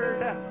word,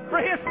 for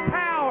his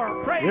power.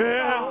 Praise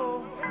God.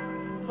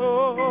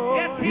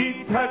 Yes, he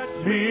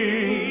touched me.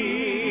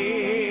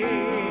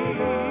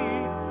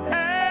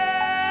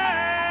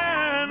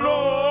 And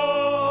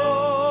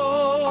oh,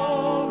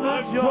 the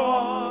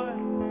joy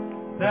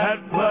that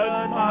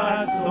floods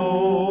my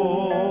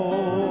soul.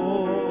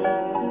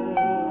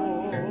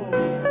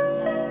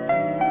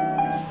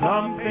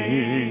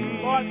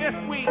 Something, Lord, this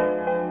week,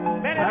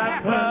 that has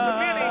happened to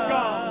many,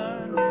 God,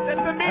 that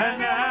the men of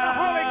the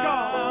Holy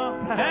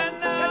Ghost, that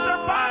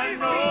their bodies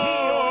be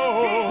healed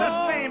in Jesus'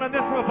 name in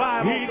this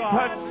revival, he God.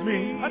 Touched me.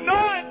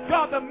 Anoint,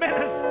 God, the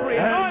ministry.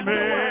 Anoint the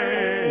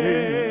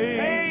word.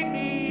 Make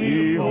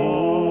me whole.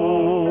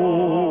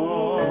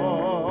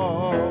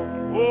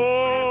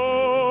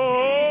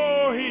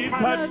 Oh, he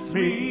touched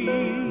me.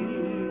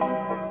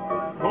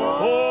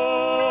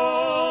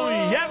 Oh,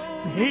 yes,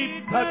 he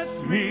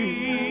touched me.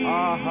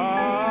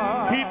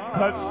 He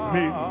touched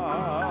me.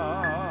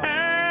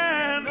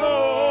 And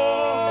oh,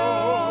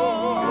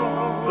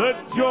 the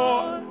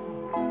joy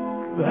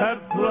that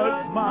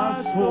floods my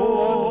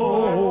soul.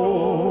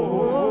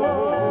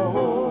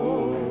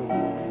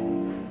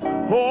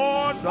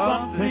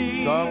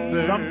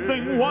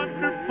 something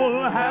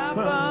wonderful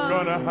happen.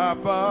 Gonna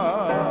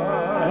happen.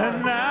 And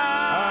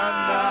now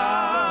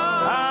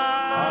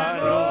I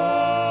know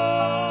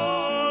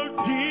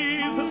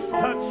Jesus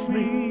touched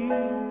me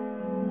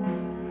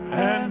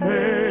and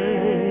made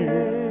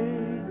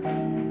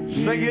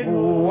Sing it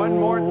one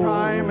more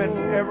time,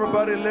 and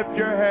everybody lift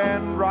your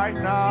hand right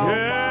now.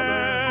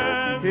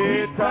 Yes,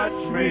 He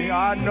touched me.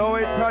 I know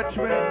He touched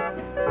me.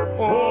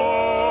 Oh,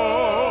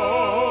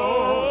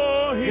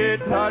 He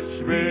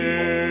touched me.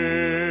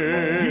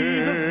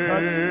 Jesus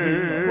touched me.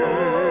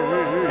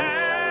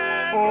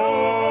 Oh,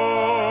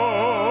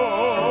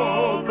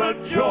 the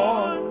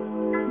joy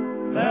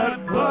that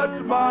floods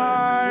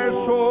my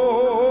soul.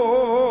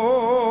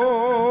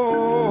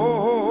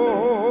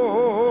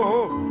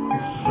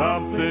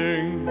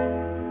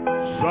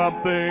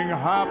 Something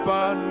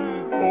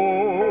happened.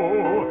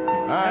 Oh,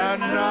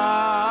 and now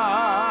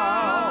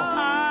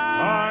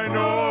I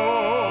know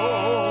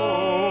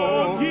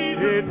He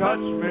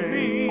touched me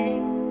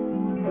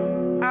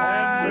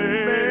and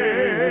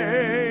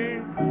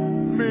made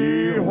me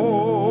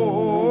whole.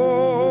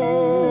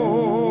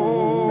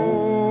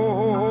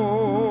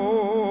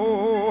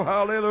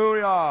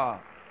 Hallelujah.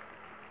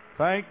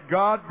 Thank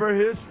God for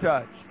His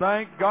touch.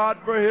 Thank God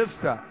for His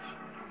touch.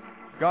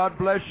 God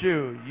bless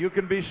you. You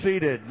can be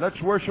seated.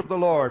 Let's worship the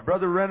Lord.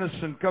 Brother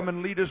Renison, come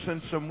and lead us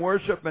in some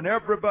worship, and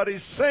everybody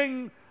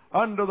sing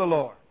unto the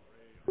Lord.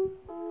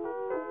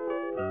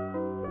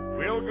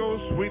 We'll go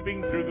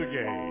sweeping through the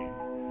gate.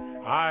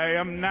 I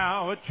am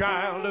now a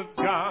child of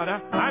God.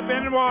 I've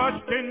been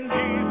washed in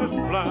Jesus'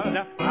 blood.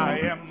 I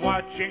am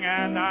watching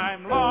and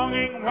I'm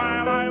longing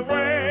while I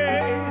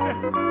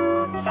wait.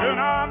 Soon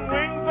on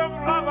wings of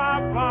love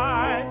I'll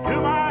fly to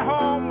my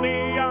home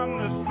beyond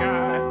the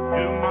sky,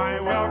 to my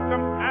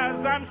welcome as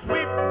I'm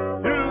swept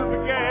through the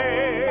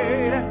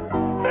gate.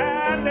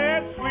 And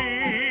it's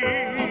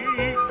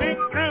sweeping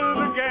through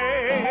the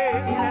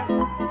gate.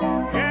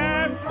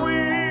 Yes,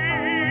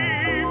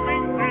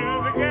 sweeping through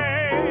the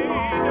gate.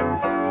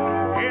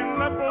 In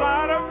the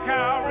blood of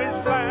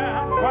Calvary's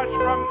Lamb, washed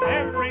from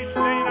every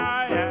stain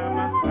I am.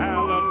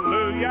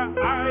 Hallelujah,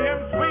 I am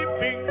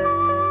sweeping,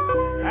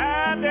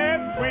 and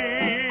it's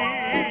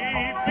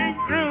sweeping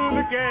through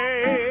the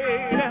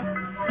gate.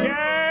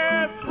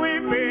 Yes,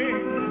 sweeping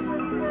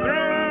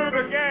through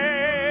the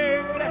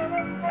gate.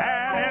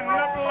 And in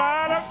the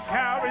blood of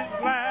Calvary's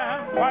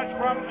Lamb, washed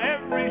from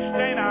every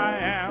stain I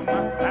am.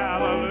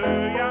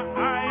 Hallelujah, I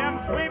am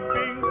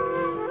sweeping.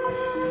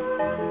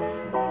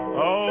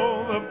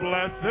 Oh, the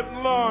blessed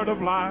Lord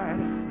of light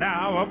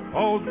now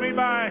upholds me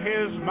by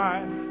His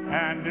might,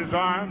 and His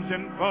arms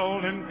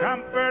enfold in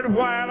comfort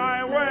while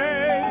I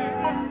wait.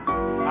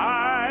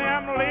 I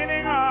am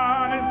leaning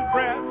on His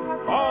breast,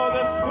 oh,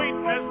 the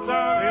sweetness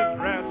of His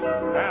rest.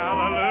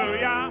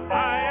 Hallelujah,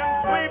 I am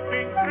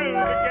sweeping through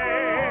the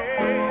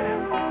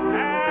gate,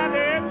 and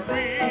it's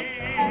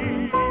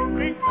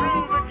sweeping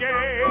through the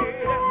gate.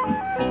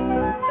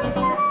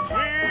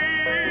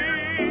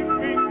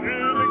 Sweeping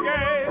through the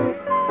gate.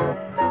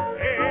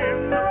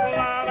 In the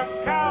blood of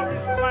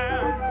Calvary's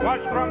Lamb,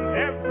 washed from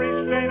every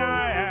stain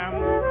I am.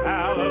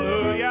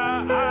 Hallelujah,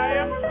 I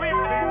am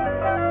sweeping.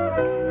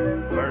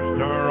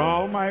 First are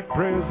all my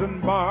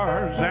prison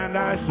bars, and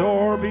I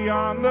soar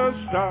beyond the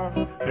stars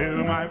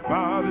to my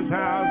Father's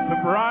house, the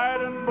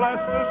bright and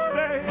blessed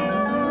estate.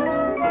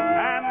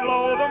 And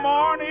lo, the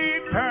morn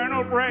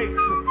eternal breaks,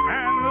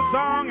 and the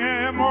song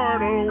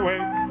immortal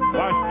wakes.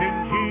 Washed in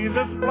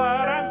Jesus'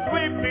 blood, I'm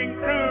sweeping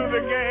through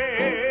the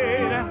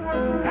gate,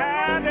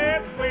 and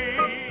it's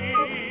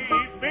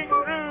sweeping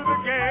through the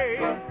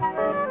gate.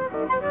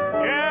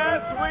 Yes,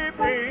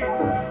 sweeping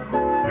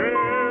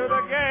through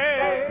the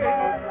gate.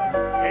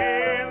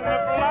 In the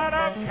blood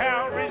of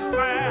Calvary's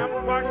Lamb,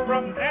 washed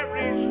from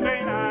every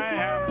stain I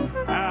am.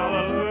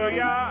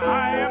 Hallelujah,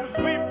 I am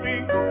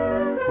sweeping,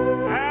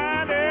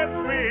 and it's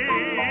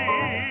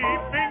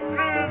sweeping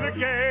through the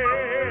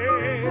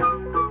gate.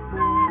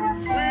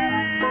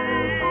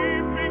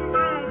 Sweeping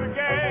through the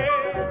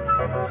gate.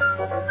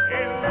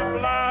 In the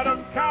blood of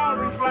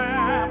Calvary's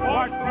Lamb,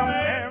 washed from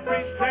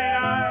every stain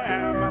I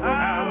am.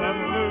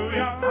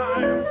 Hallelujah, I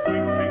am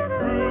sweeping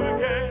through the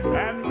gate.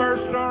 And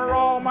burst are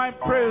all my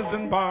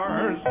prison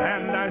bars,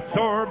 and I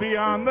soar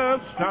beyond the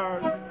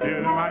stars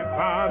to my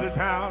Father's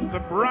house, the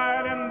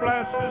bright and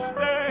blessed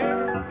estate.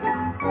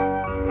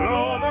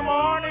 Lo, the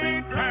morn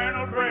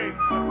eternal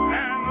breaks,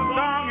 and the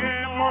song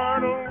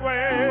immortal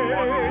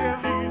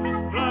waves.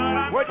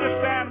 Would you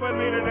stand with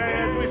me today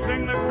as we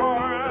sing the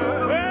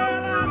chorus? Well,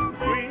 I'm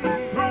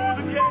sweeping through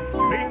the gate,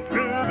 sweeping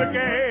through the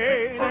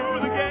gate, through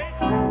the gate.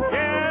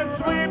 Yes,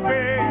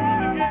 sweeping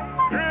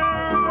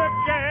through the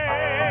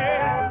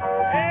gate.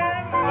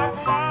 In the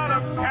blood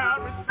of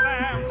Calvary's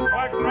Lamb,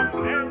 washed from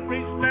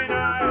every stain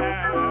I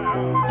am.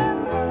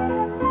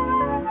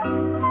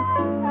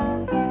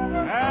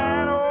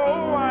 And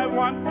oh, I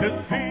want to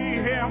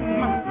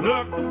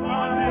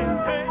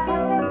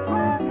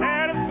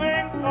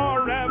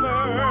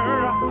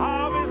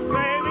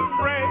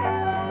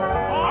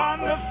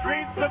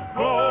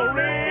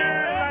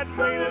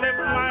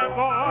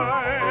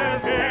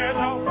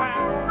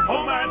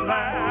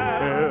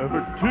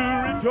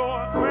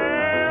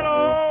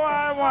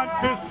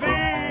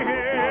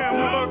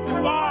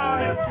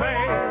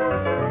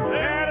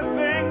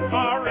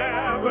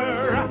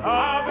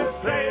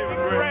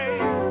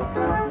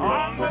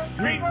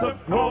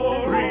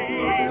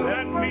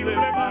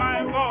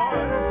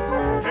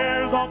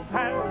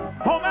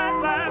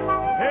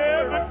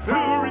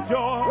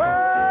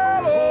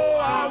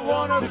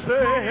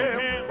see him,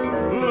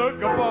 look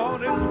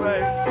upon his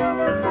face,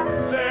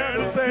 there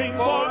to sing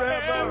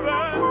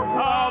forever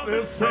of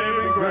his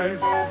saving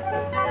grace.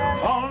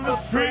 On the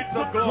streets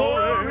of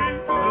glory,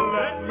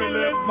 let me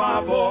lift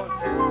my voice.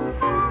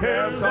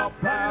 Cares are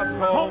past,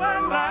 home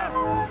and life,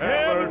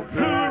 ever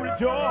to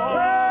rejoice.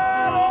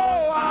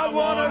 Oh, I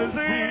want to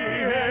see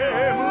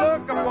him,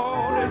 look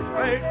upon his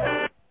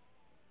face,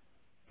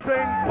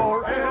 sing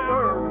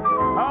forever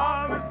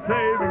of his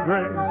saving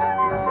grace.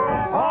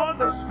 On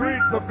the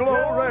streets of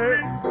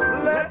glory,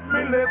 let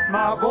me lift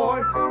my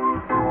voice.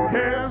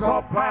 Cares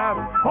are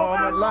past,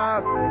 home and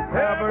life,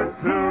 ever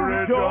to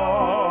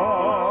rejoice.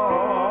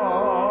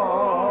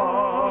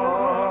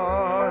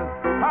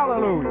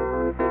 Hallelujah.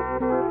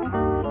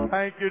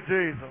 Thank you,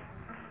 Jesus.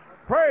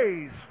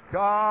 Praise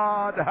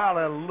God.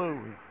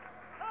 Hallelujah.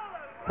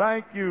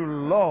 Thank you,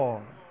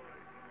 Lord.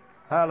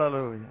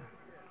 Hallelujah.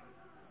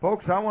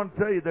 Folks, I want to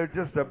tell you there's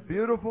just a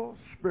beautiful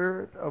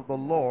Spirit of the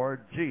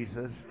Lord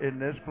Jesus in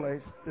this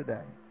place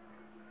today.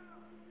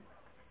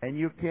 And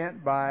you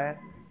can't buy it.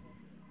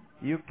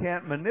 You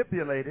can't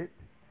manipulate it.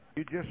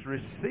 You just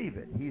receive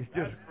it. He's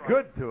just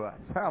good to us.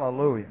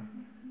 Hallelujah.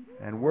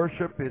 And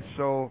worship is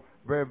so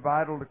very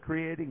vital to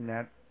creating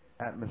that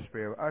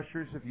atmosphere.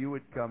 Ushers, if you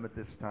would come at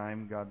this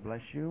time, God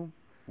bless you.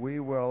 We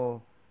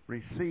will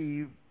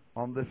receive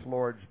on this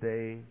Lord's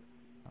Day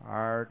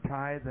our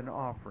tithe and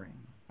offering.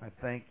 I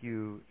thank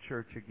you,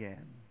 church,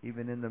 again.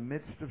 Even in the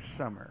midst of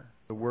summer,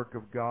 the work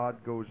of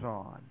God goes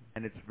on.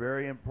 And it's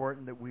very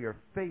important that we are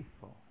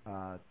faithful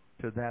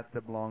to that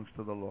belongs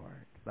to the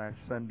Lord. Last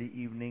Sunday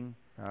evening,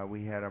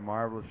 we had a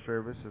marvelous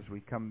service as we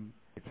come.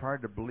 It's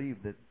hard to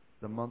believe that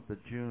the month of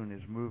June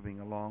is moving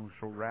along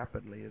so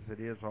rapidly as it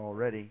is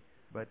already.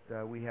 But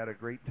we had a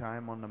great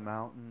time on the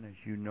mountain. As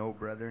you know,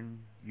 brethren,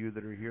 you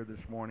that are here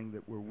this morning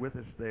that were with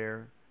us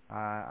there,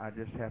 I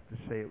just have to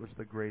say it was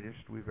the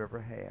greatest we've ever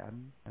had.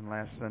 And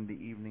last Sunday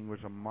evening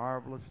was a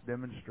marvelous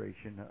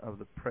demonstration of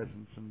the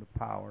presence and the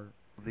power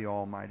of the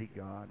Almighty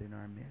God in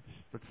our midst.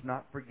 Let's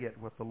not forget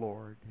what the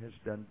Lord has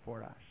done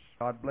for us.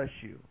 God bless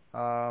you.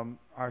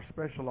 Our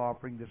special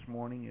offering this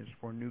morning is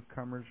for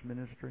Newcomers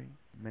Ministry.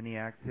 Many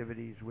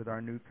activities with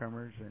our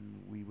newcomers,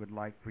 and we would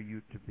like for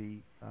you to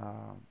be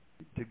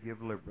to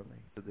give liberally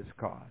to this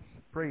cause.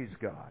 Praise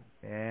God.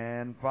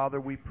 And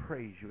Father, we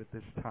praise you at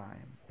this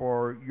time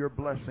for your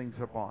blessings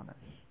upon us.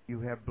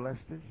 You have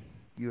blessed us.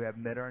 You have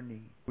met our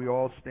need. We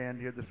all stand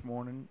here this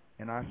morning,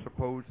 and I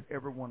suppose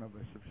every one of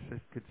us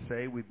could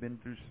say we've been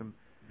through some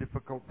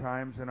difficult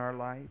times in our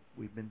life.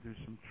 We've been through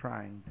some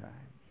trying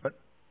times.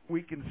 But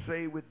we can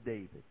say with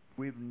David,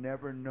 we've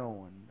never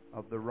known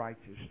of the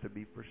righteous to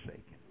be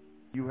forsaken.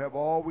 You have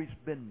always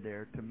been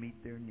there to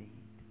meet their need.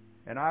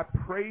 And I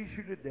praise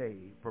you today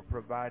for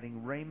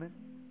providing raiment,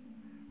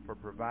 for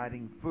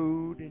providing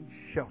food and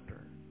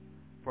shelter,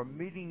 for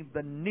meeting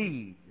the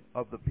need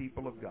of the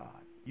people of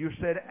God. You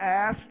said,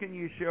 ask and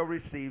you shall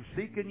receive,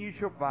 seek and you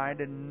shall find,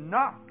 and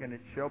knock and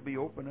it shall be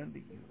open unto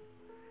you.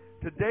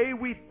 Today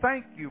we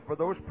thank you for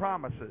those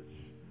promises.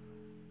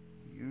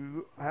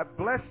 You have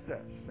blessed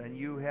us and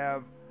you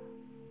have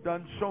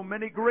done so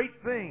many great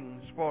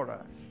things for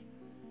us,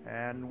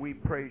 and we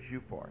praise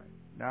you for it.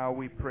 Now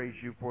we praise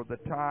you for the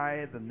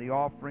tithe and the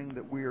offering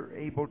that we are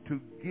able to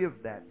give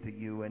that to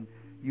you, and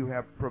you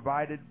have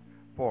provided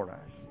for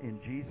us. In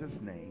Jesus'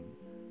 name,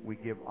 we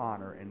give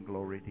honor and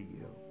glory to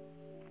you.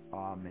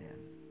 Amen.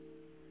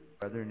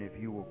 Brethren, if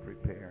you will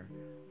prepare.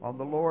 On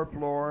the lower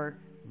floor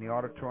in the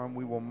auditorium,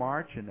 we will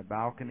march. In the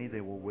balcony,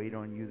 they will wait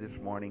on you this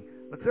morning.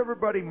 Let's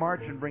everybody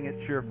march and bring it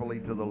cheerfully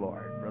to the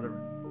Lord. Brother.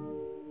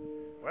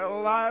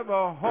 Well, I've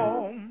a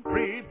home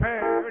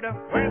prepared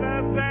where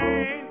the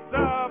saints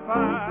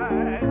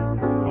abide,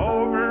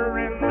 over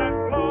in the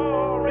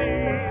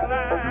glory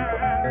land,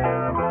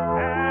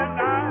 and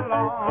I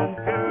long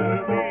to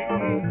be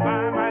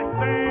by my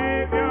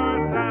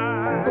Savior's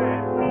side,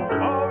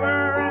 over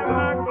in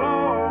the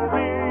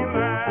glory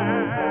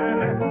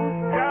land.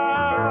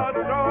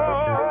 God's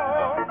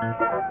own,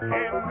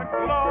 in the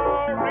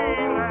glory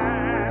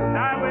land, I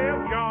will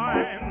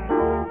join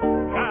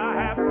the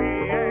happy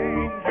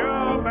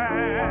angel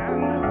band,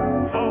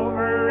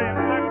 over in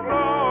the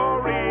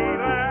glory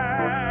land.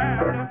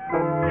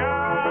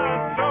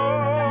 God's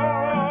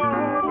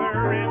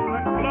over in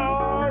the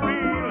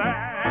glory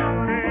land,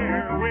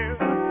 there will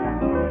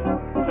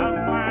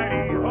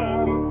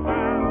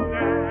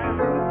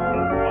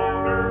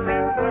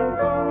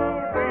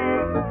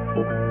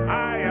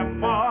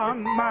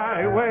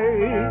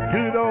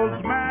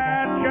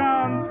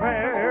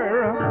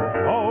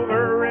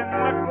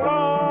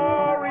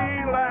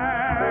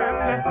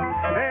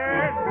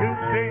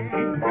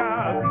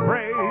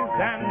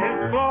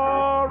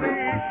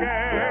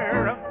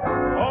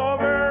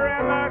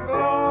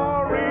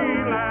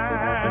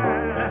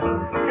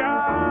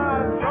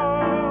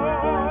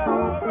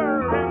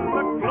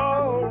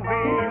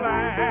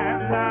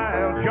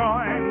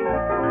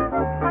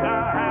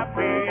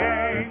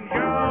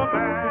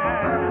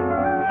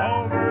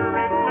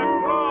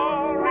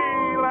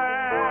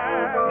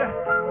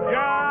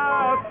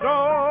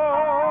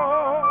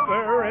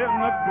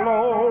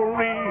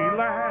glory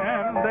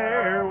land.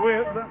 There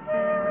with a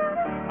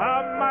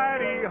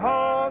mighty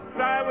host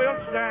I will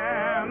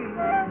stand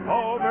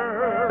over,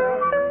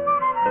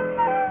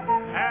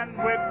 and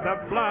with the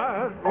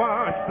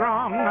blood-washed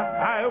throng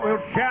I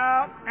will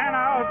shout and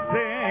I'll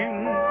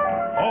sing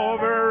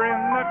over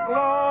in the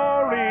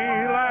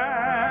glory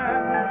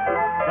land.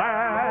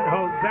 That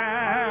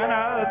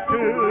Hosanna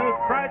to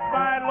Christ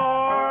my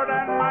Lord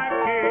and my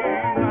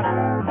King,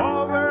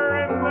 over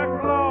in the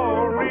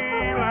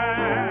glory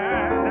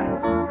land,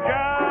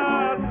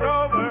 just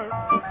over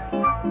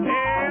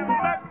in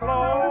the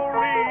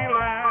glory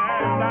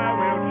land. I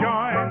will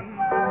join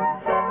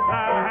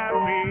the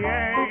happy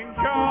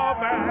angel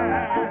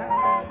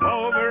band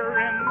over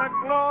in the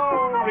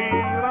glory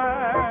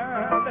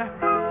land,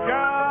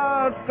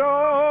 just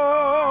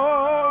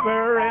over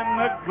in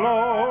the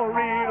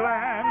glory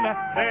land.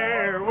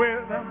 There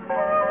with a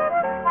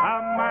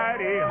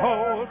mighty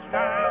host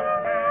I'll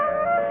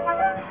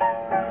stand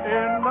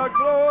in the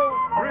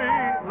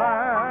glory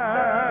land.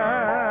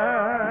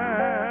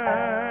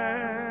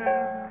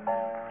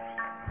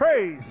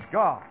 Praise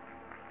God.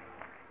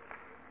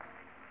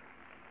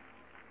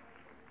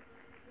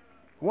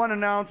 One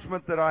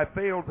announcement that I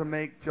failed to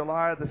make: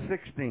 July the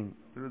 16th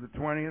through the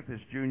 20th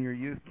is Junior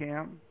Youth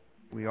Camp.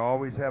 We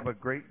always have a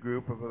great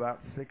group of about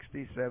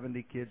 60,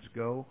 70 kids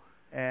go.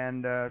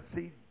 And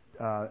see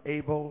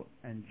Abel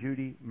and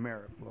Judy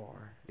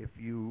Meriflor if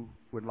you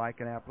would like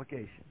an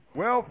application.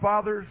 Well,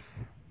 fathers,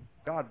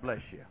 God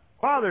bless you.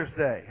 Father's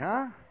Day,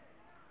 huh?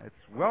 Let's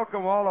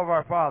welcome all of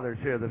our fathers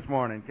here this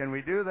morning. Can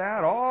we do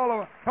that?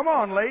 Come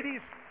on,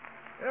 ladies.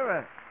 Do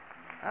it.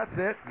 That's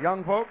it.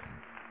 Young folks.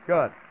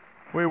 Good.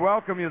 We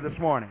welcome you this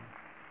morning.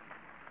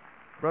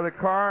 Brother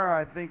Carr,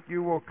 I think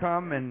you will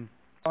come and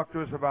talk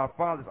to us about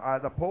fathers.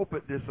 The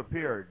pulpit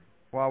disappeared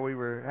while we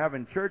were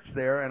having church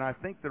there, and I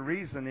think the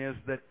reason is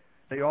that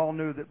they all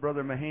knew that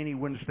Brother Mahaney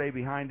wouldn't stay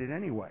behind it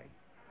anyway.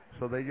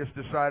 So they just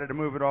decided to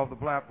move it off the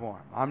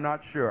platform. I'm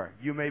not sure.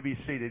 You may be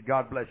seated.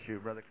 God bless you,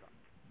 Brother Carr.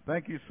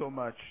 Thank you so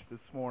much this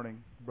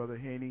morning, Brother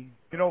Haney.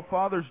 You know,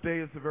 Father's Day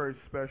is a very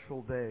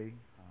special day.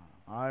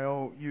 I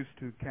used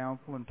to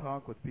counsel and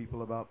talk with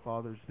people about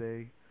Father's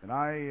Day, and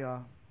I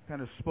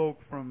kind of spoke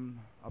from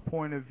a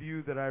point of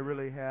view that I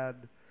really had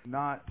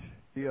not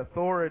the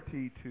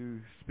authority to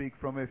speak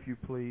from, if you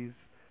please.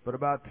 But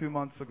about 2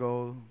 months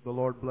ago, the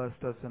Lord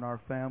blessed us in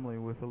our family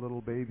with a little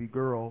baby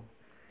girl.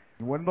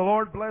 And when the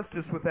Lord blessed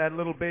us with that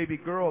little baby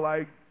girl,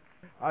 I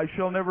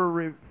shall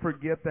never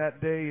forget that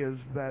day as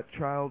that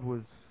child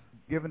was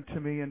given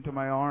to me into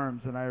my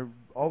arms, and I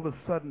all of a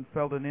sudden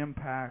felt an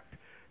impact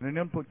and an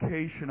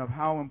implication of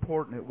how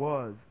important it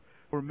was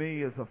for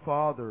me as a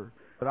father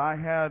that I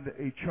had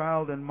a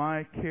child in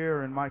my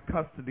care and my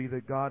custody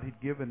that God had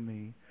given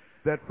me,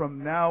 that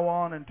from now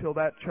on until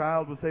that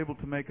child was able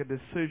to make a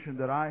decision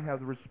that I have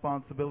the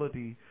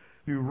responsibility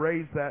to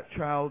raise that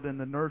child in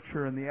the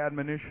nurture and the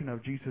admonition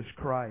of Jesus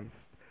Christ.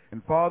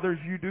 And fathers,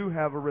 you do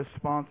have a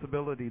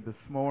responsibility this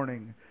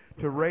morning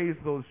to raise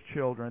those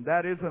children.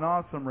 That is an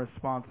awesome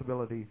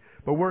responsibility.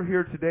 But we're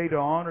here today to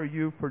honor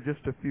you for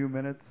just a few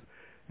minutes.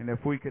 And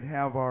if we could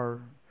have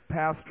our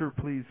pastor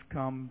please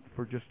come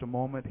for just a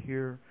moment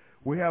here.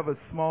 We have a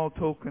small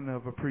token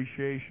of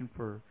appreciation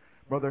for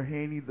Brother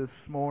Haney this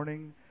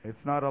morning.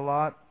 It's not a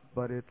lot,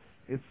 but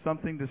it's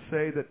something to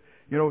say that,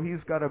 you know,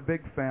 he's got a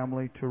big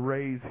family to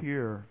raise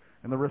here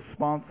and the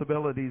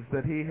responsibilities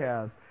that he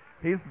has.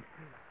 He's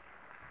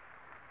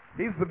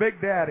the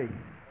big daddy.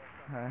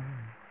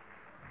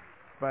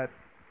 But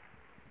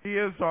he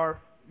is our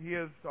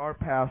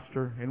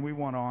pastor, and we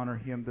want to honor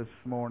him this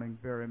morning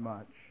very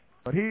much.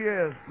 But he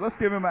is. Let's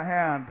give him a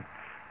hand.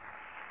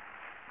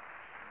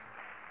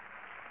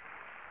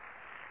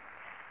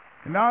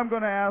 And now I'm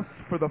going to ask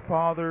for the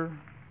father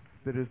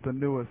that is the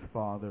newest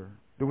father.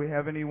 Do we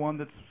have anyone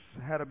that's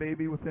had a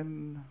baby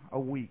within a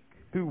week,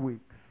 2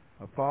 weeks?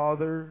 A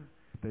father,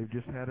 they've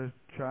just had a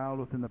child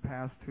within the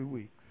past 2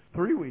 weeks.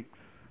 3 weeks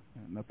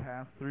in the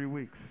past 3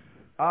 weeks.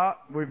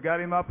 We've got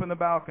him up in the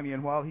balcony,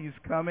 and while he's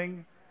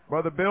coming,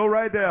 Brother Bill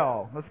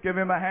Rydell. Let's give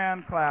him a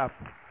hand clap.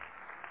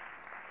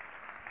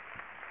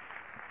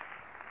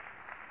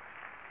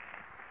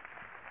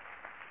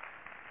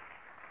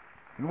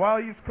 And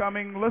while he's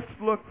coming, let's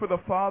look for the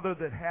father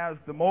that has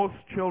the most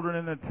children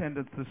in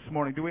attendance this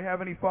morning. Do we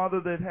have any father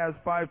that has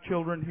 5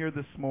 children here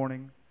this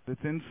morning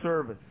that's in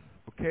service?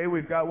 Okay,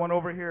 we've got one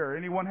over here.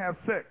 Anyone have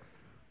 6?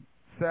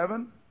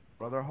 7?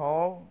 Brother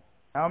Hall?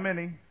 How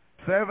many?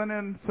 7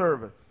 in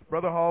service.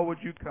 Brother Hall, would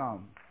you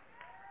come?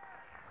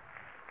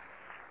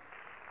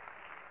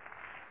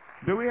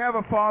 Do we have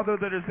a father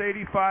that is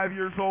 85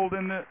 years old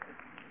in the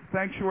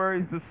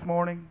sanctuaries this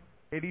morning?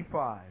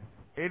 85.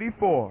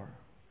 84.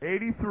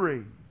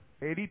 83,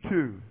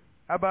 82,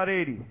 how about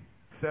 80,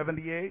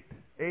 78,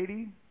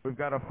 80? We've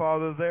got a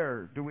father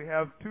there. Do we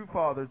have 2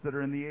 fathers that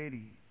are in the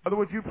 80? Brother,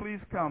 would you please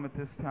come at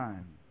this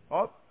time?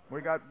 Oh,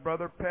 we got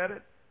Brother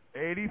Pettit,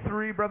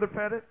 83, Brother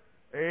Pettit,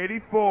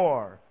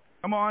 84.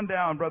 Come on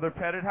down, Brother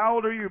Pettit. How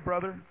old are you,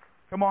 brother?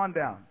 Come on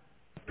down.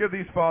 Let's give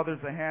these fathers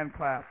a hand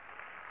clap.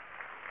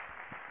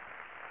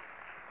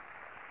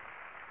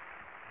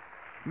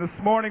 And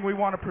this morning we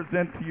want to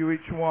present to you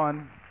each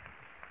one,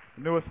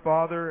 the newest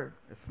father,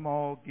 a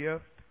small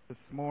gift this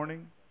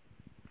morning.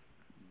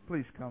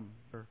 Please come,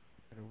 sir.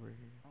 Right over here.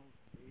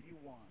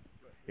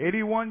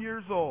 81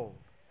 years old.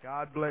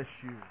 God bless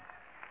you.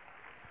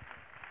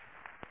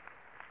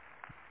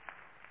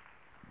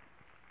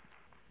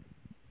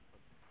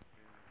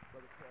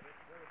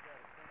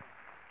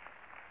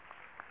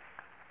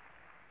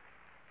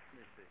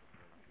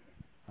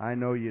 I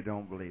know you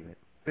don't believe it.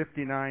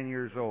 59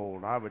 years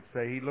old. I would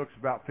say he looks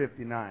about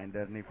 59,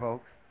 doesn't he,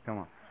 folks? Come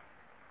on.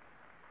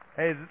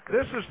 Hey,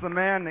 this is the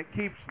man that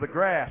keeps the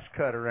grass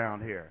cut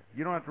around here.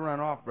 You don't have to run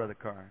off, Brother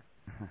Carr.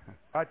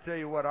 I tell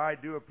you what, I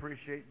do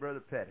appreciate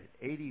Brother Pettit.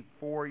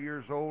 84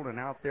 years old and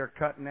out there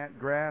cutting that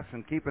grass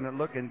and keeping it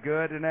looking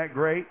good. Isn't that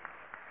great?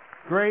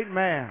 Great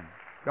man.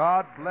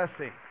 God bless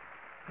him.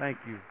 Thank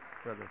you,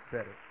 Brother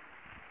Pettit.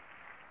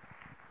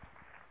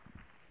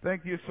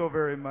 Thank you so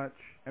very much.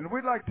 And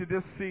we'd like to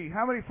just see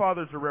how many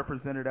fathers are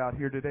represented out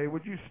here today.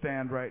 Would you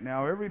stand right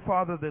now? Every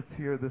father that's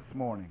here this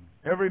morning.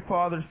 Every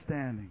father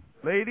standing.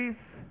 Ladies,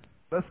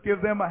 let's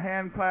give them a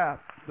hand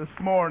clap this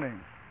morning.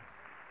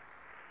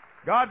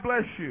 God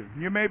bless you.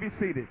 You may be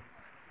seated.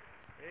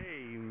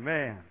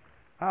 Amen.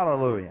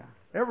 Hallelujah.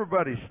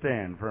 Everybody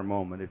stand for a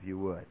moment if you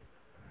would.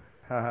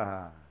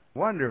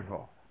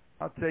 Wonderful.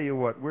 I'll tell you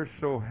what, we're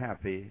so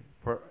happy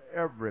for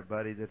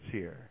everybody that's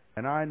here.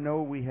 And I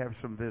know we have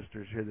some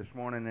visitors here this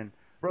morning. And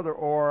Brother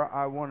Orr,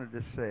 I wanted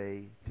to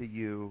say to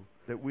you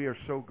that we are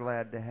so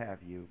glad to have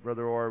you.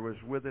 Brother Orr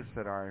was with us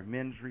at our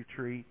men's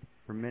retreat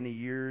for many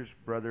years.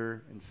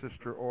 Brother and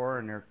Sister Orr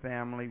and their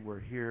family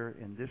were here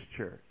in this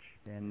church.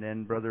 And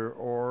then Brother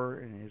Orr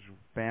and his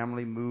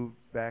family moved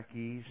back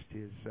east.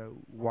 His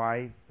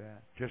wife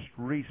just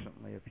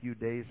recently, a few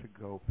days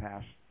ago,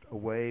 passed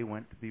away,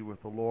 went to be with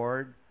the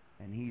Lord.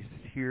 And he's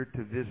here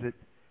to visit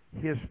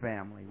his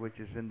family, which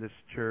is in this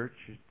church.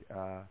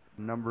 A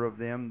number of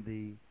them,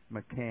 the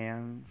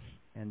McCanns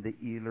and the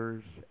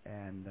Ehlers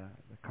and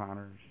the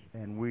Connors.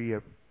 And we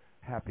are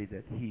happy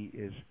that he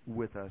is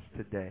with us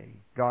today.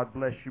 God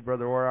bless you,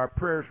 Brother Orr. Our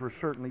prayers were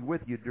certainly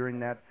with you during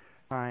that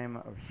time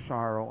of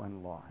sorrow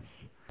and loss.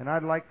 And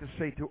I'd like to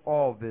say to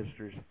all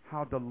visitors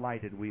how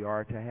delighted we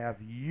are to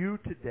have you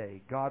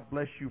today. God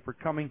bless you for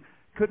coming.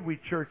 Could we,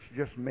 church,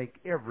 just make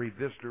every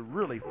visitor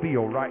really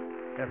feel right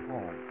at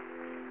home?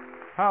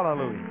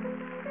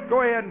 Hallelujah.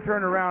 Go ahead and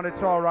turn around.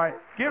 It's all right.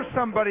 Give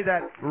somebody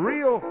that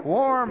real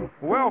warm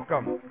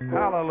welcome.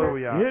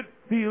 Hallelujah. It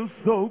feels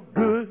so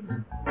good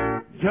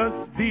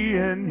just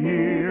being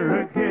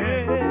here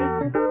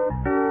again.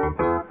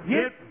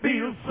 It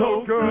feels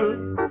so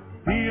good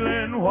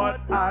feeling what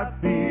I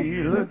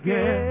feel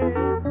again.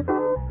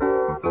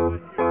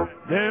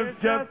 There's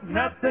just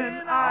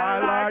nothing I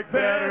like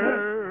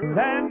better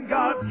than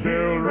God's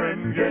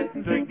children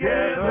getting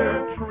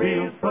together.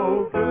 Feels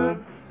so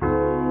good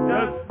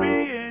just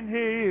being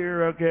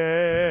here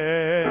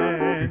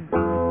again.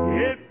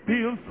 It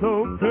feels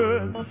so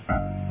good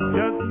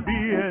just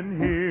being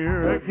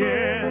here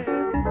again.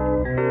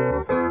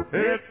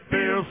 It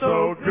feels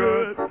so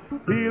good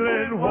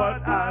feeling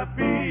what I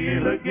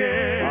feel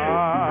again.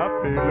 I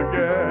feel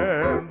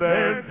again.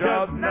 There's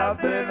just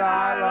nothing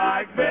I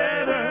like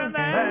better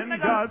than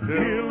God's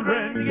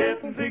children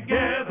getting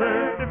together.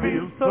 It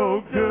feels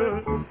so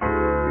good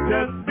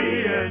just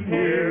being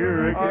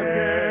here again.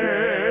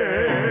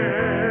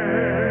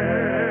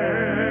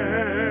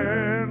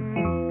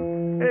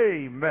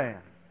 Amen.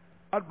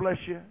 God bless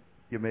you.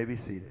 You may be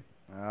seated.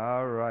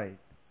 All right.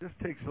 Just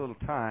takes a little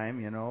time,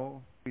 you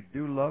know. We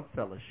do love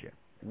fellowship.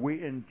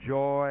 We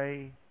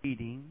enjoy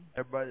eating.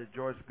 Everybody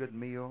enjoys a good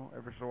meal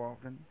every so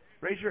often.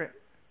 Raise your hand.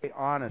 Hey,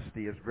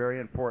 honesty is very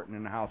important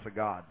in the house of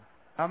God.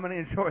 How many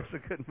enjoys a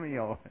good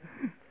meal?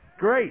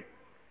 Great.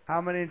 How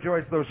many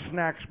enjoys those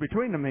snacks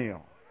between the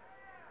meal?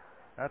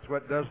 That's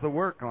what does the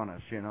work on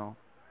us, you know.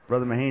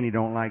 Brother Mahaney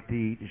don't like to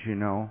eat, as you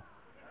know.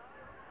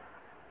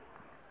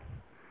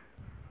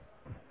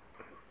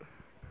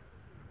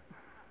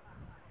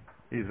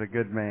 He's a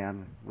good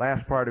man.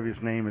 Last part of his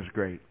name is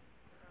great.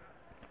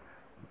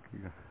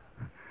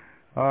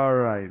 All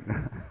right.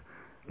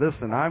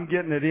 Listen, I'm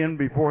getting it in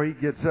before he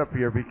gets up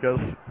here because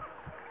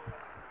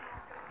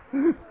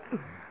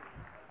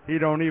he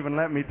don't even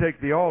let me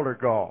take the altar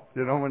call.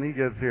 You know, when he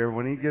gets here,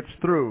 when he gets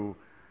through,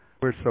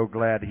 we're so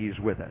glad he's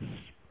with us.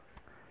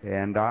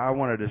 And I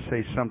wanted to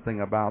say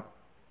something about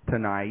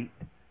tonight.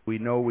 We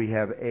know we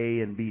have A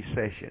and B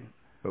session.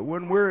 But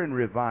when we're in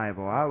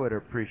revival, I would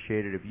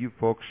appreciate it if you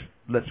folks,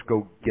 let's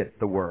go get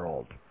the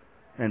world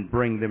and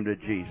bring them to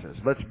Jesus.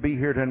 Let's be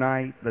here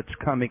tonight. Let's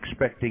come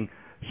expecting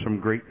some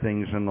great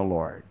things in the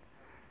Lord.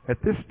 At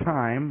this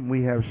time,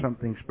 we have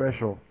something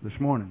special this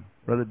morning.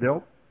 Brother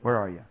Delp, where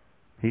are you?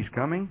 He's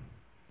coming?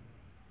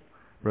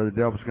 Brother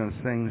Delp's going to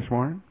sing this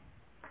morning?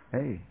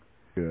 Hey,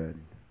 good,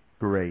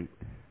 great.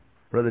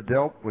 Brother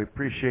Delp, we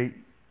appreciate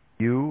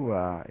you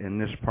in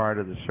this part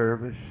of the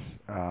service.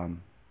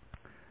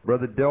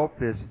 Brother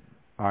Delp is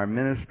our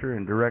minister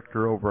and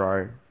director over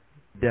our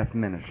deaf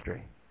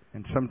ministry.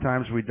 And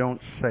sometimes we don't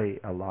say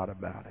a lot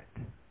about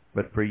it.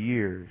 But for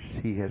years,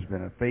 he has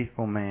been a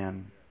faithful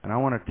man. And I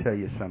want to tell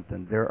you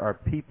something. There are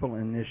people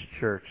in this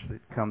church that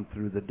come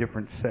through the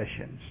different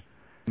sessions,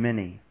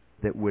 many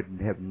that would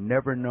have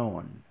never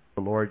known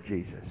the Lord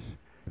Jesus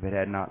if it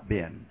had not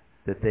been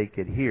that they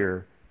could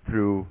hear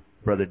through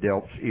Brother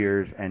Delp's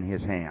ears and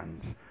his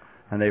hands.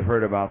 And they've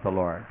heard about the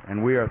Lord.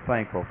 And we are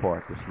thankful for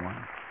it this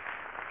morning.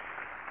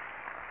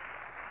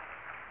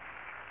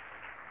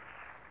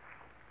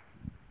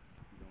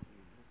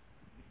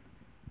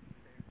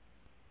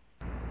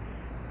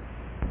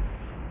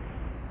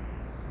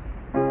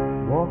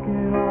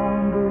 Walking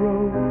on the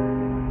road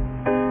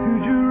to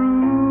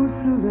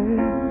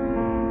Jerusalem,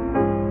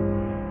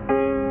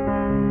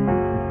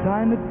 the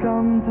time had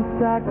come to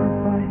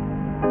sacrifice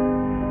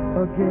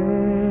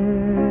again.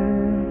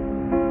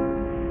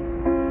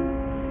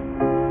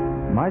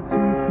 My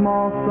two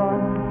small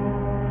sons,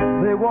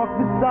 they walked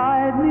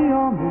beside me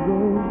on the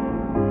road.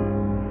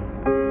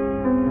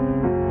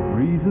 The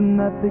reason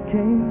that they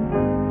came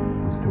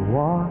was to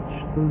watch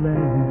the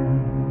Lamb.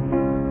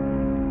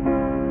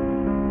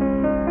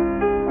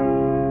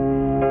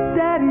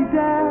 Daddy,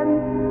 Daddy,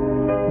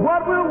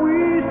 what will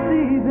we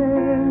see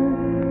there?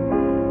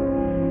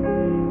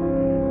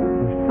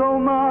 There's so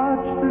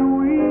much that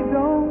we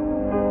don't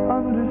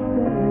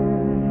understand.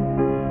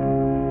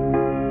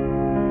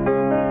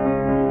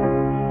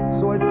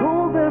 So I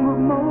told them of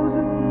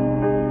Moses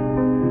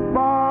and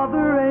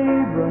Father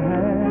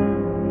Abraham.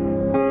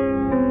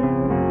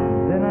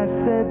 Then I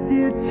said,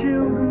 dear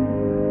children,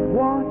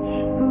 watch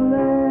the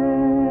Lamb.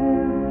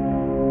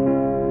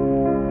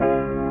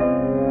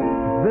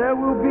 There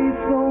will be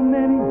so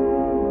many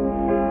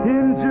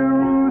in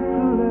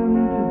Jerusalem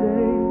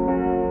today.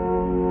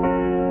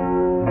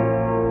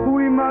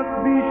 We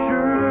must be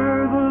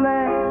sure the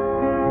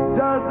Lamb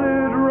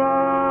doesn't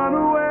run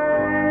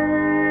away.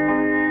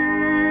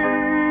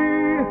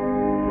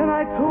 And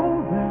I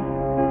told them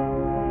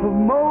of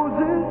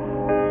Moses,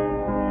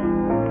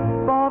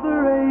 Father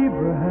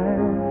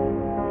Abraham.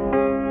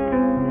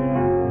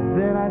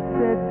 Then I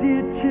said,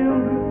 dear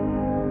children,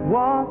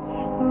 watch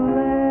the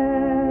Lamb.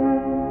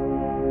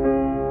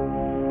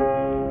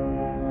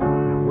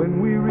 When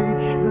we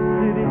reached the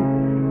city,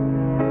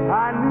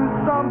 I knew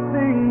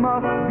something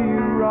must be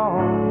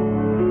wrong.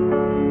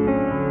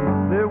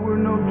 There were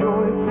no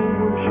joyful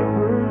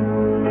worshipers,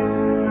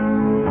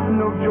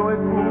 no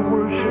joyful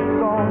worship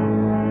songs.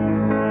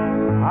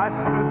 I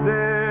stood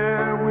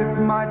there with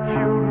my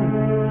children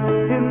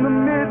in the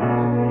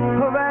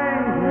midst of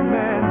angry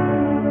men.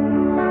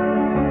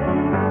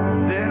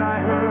 Then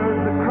I heard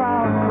the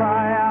crowd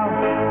cry out,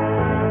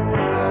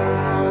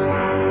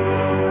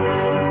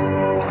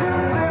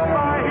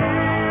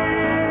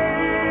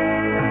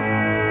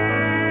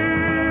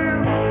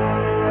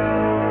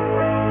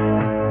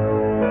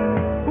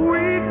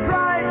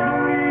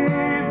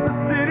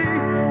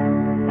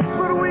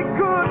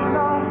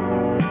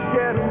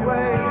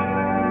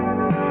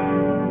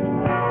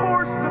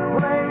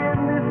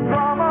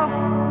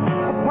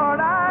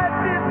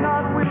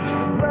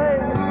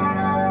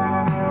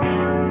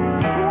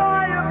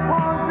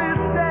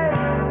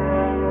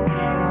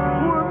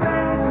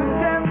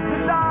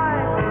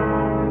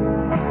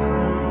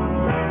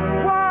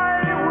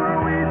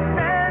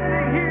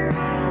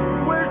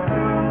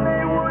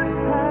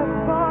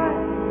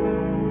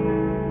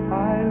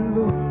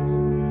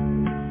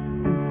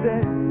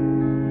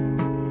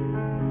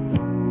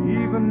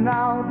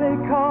 now they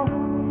come.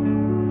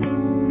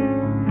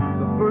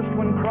 The first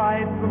one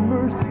cried for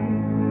mercy.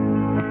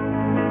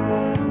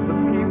 The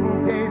people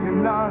gave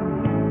him none.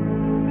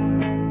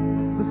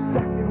 The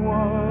second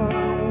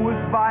one was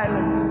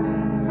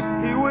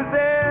violent. He was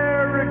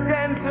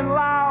arrogant and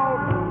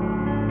loud.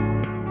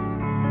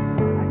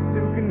 I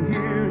still can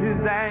hear his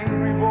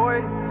angry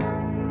voice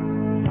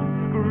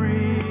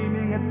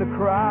screaming at the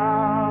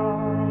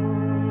crowd.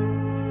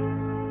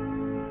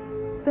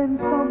 Then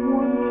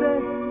someone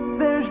said,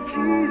 there's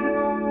Jesus.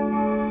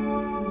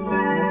 I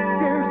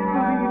scarce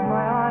believe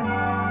my eyes.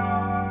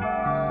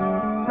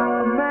 A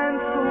man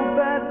so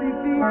badly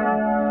beaten,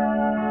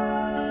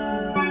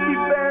 he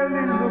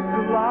barely looked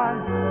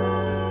alive.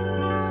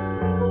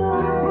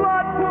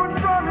 Blood poured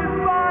from his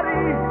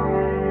body,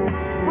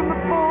 from the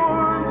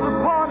thorns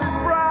upon his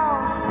brow,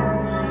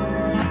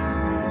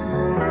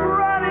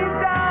 running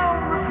down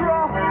the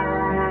cross,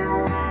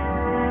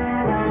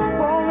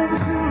 falling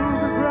to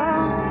the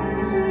ground.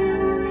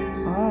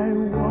 I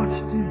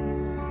watched him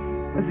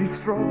as he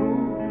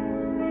struggled.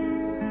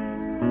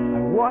 I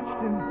watched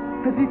him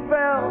as he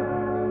fell.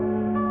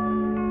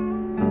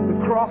 The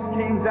cross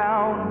came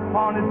down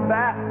upon his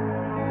back.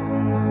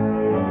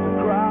 The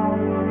crowd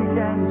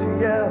began to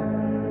yell.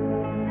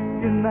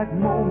 In that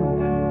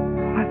moment,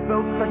 I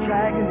felt such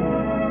agony.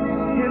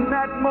 In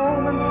that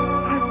moment,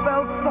 I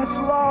felt such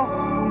loss.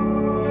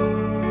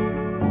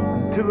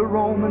 Until a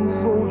Roman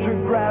soldier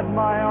grabbed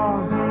my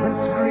arm and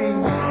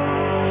screamed,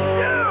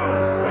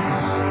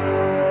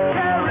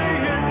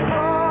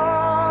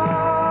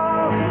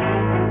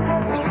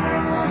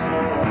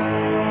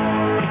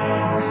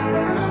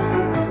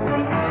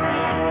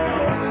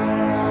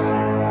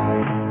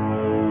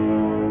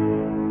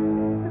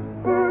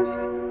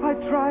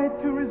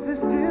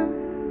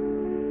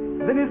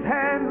 Then his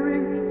hand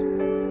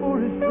reached for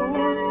his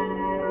sword.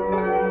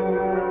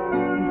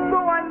 So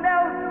I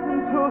knelt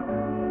and took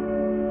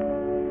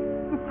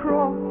the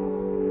cross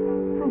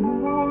from the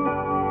Lord.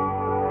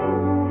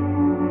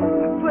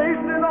 I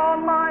placed it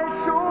on my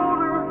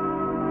shoulder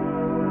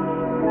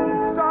and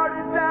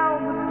started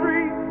down the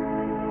street.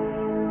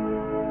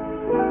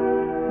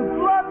 The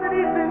blood that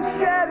he'd been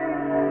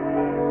shedding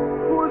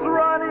was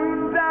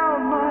running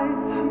down my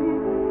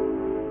cheek.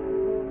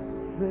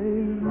 They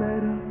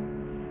led him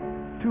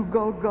to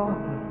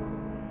Golgotha.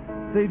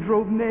 They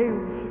drove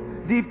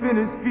nails deep in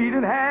his feet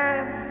and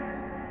hands.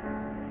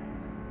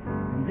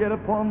 And yet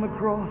upon the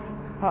cross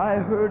I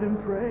heard him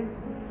pray,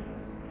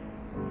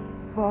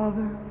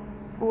 Father,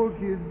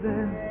 forgive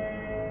them.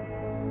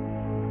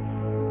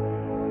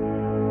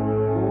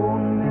 Oh,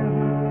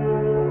 never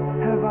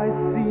have I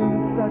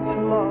seen such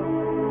love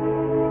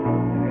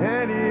in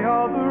any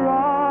other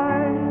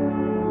eyes.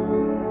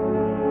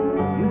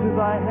 Into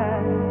thy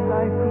hands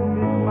I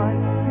commit my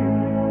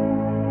spirit,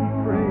 he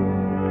prayed,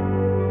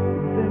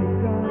 and then he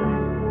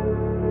died.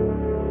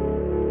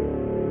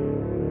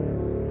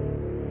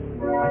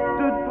 I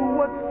stood for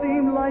what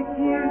seemed like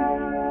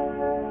years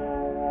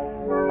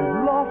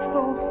and lost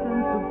all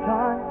sense of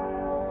time,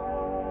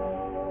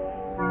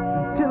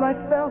 until I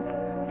felt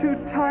two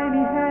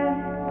tiny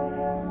hands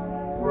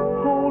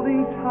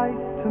holding tight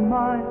to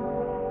mine.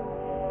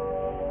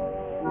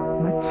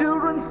 My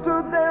children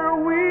stood there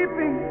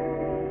weeping.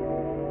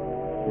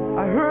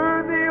 I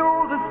heard the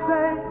oldest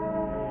say,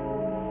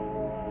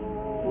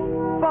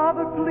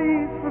 Father,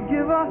 please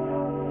forgive us.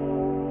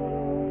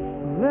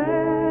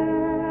 Then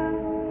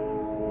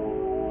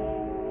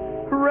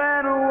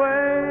ran away.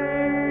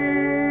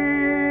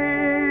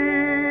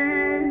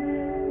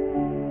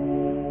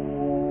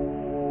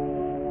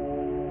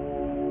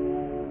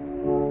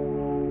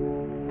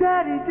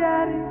 Daddy,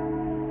 Daddy,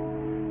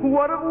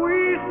 what have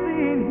we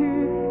seen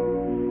here?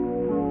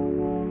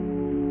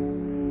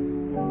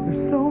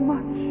 There's so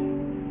much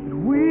that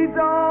we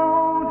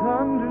don't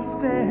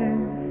understand.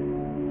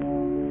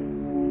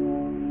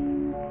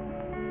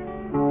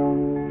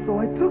 So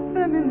I took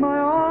them in my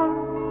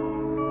arms.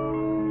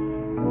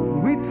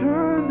 We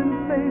turned and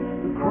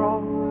faced the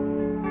cross.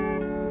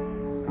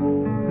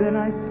 Then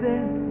I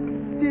said,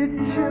 dear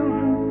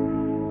children,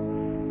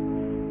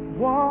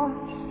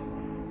 watch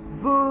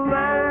the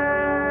Lamb.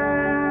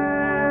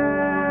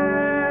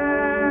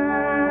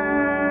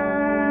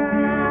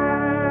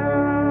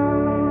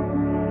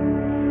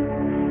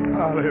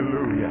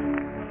 Hallelujah.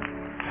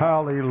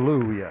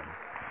 Hallelujah.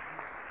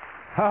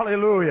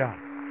 Hallelujah.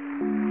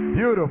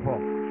 Beautiful.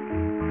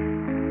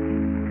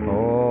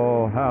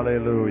 Oh,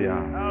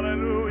 hallelujah.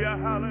 Hallelujah,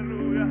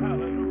 hallelujah,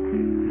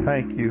 hallelujah.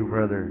 Thank you,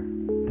 Brother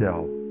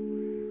Del,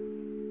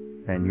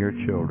 and your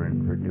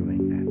children for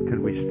doing that. Could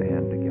we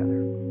stand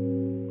together?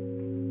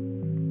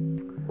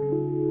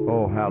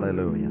 Oh,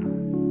 hallelujah.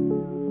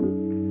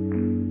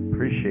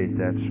 Appreciate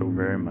that so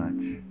very much.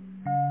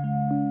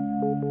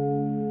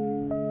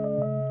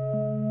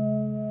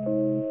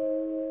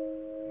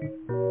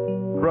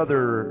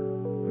 Brother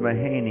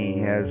Mahaney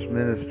has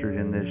ministered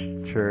in this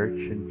church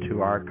and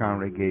to our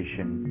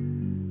congregation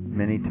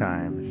many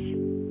times.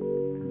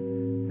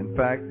 In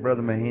fact,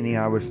 Brother Mahaney,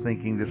 I was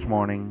thinking this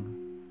morning,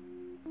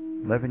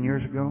 11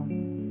 years ago,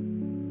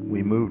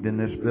 we moved in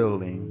this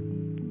building.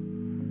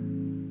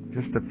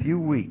 Just a few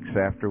weeks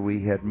after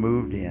we had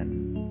moved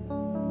in,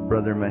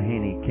 Brother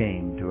Mahaney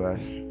came to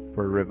us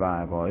for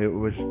revival. It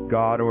was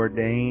God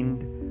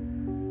ordained.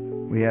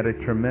 We had a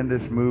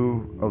tremendous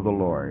move of the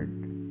Lord.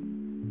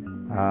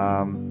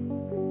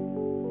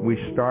 We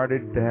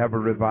started to have a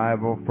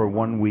revival for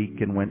 1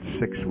 week and went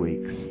 6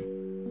 weeks.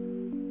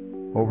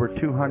 Over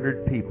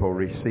 200 people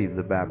received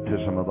the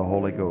baptism of the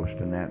Holy Ghost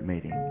in that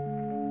meeting.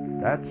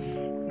 That's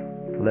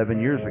 11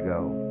 years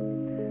ago.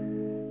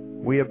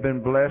 We have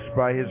been blessed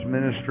by his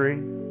ministry.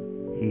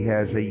 He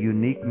has a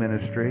unique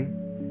ministry.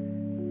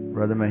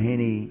 Brother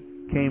Mahaney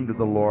came to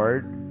the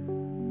Lord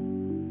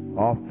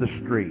off the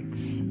streets,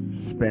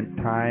 spent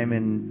time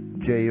in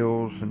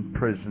jails and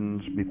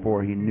prisons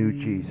before he knew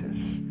Jesus.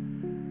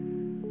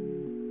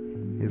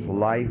 His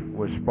life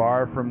was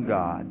far from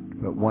God,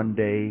 but one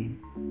day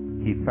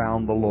he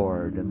found the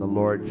Lord, and the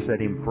Lord set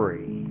him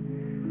free.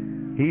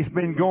 He's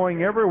been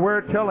going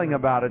everywhere telling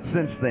about it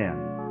since then,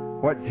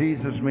 what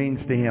Jesus means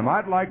to him.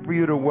 I'd like for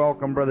you to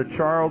welcome Brother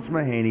Charles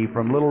Mahaney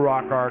from Little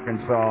Rock,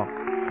 Arkansas.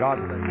 God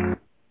bless you.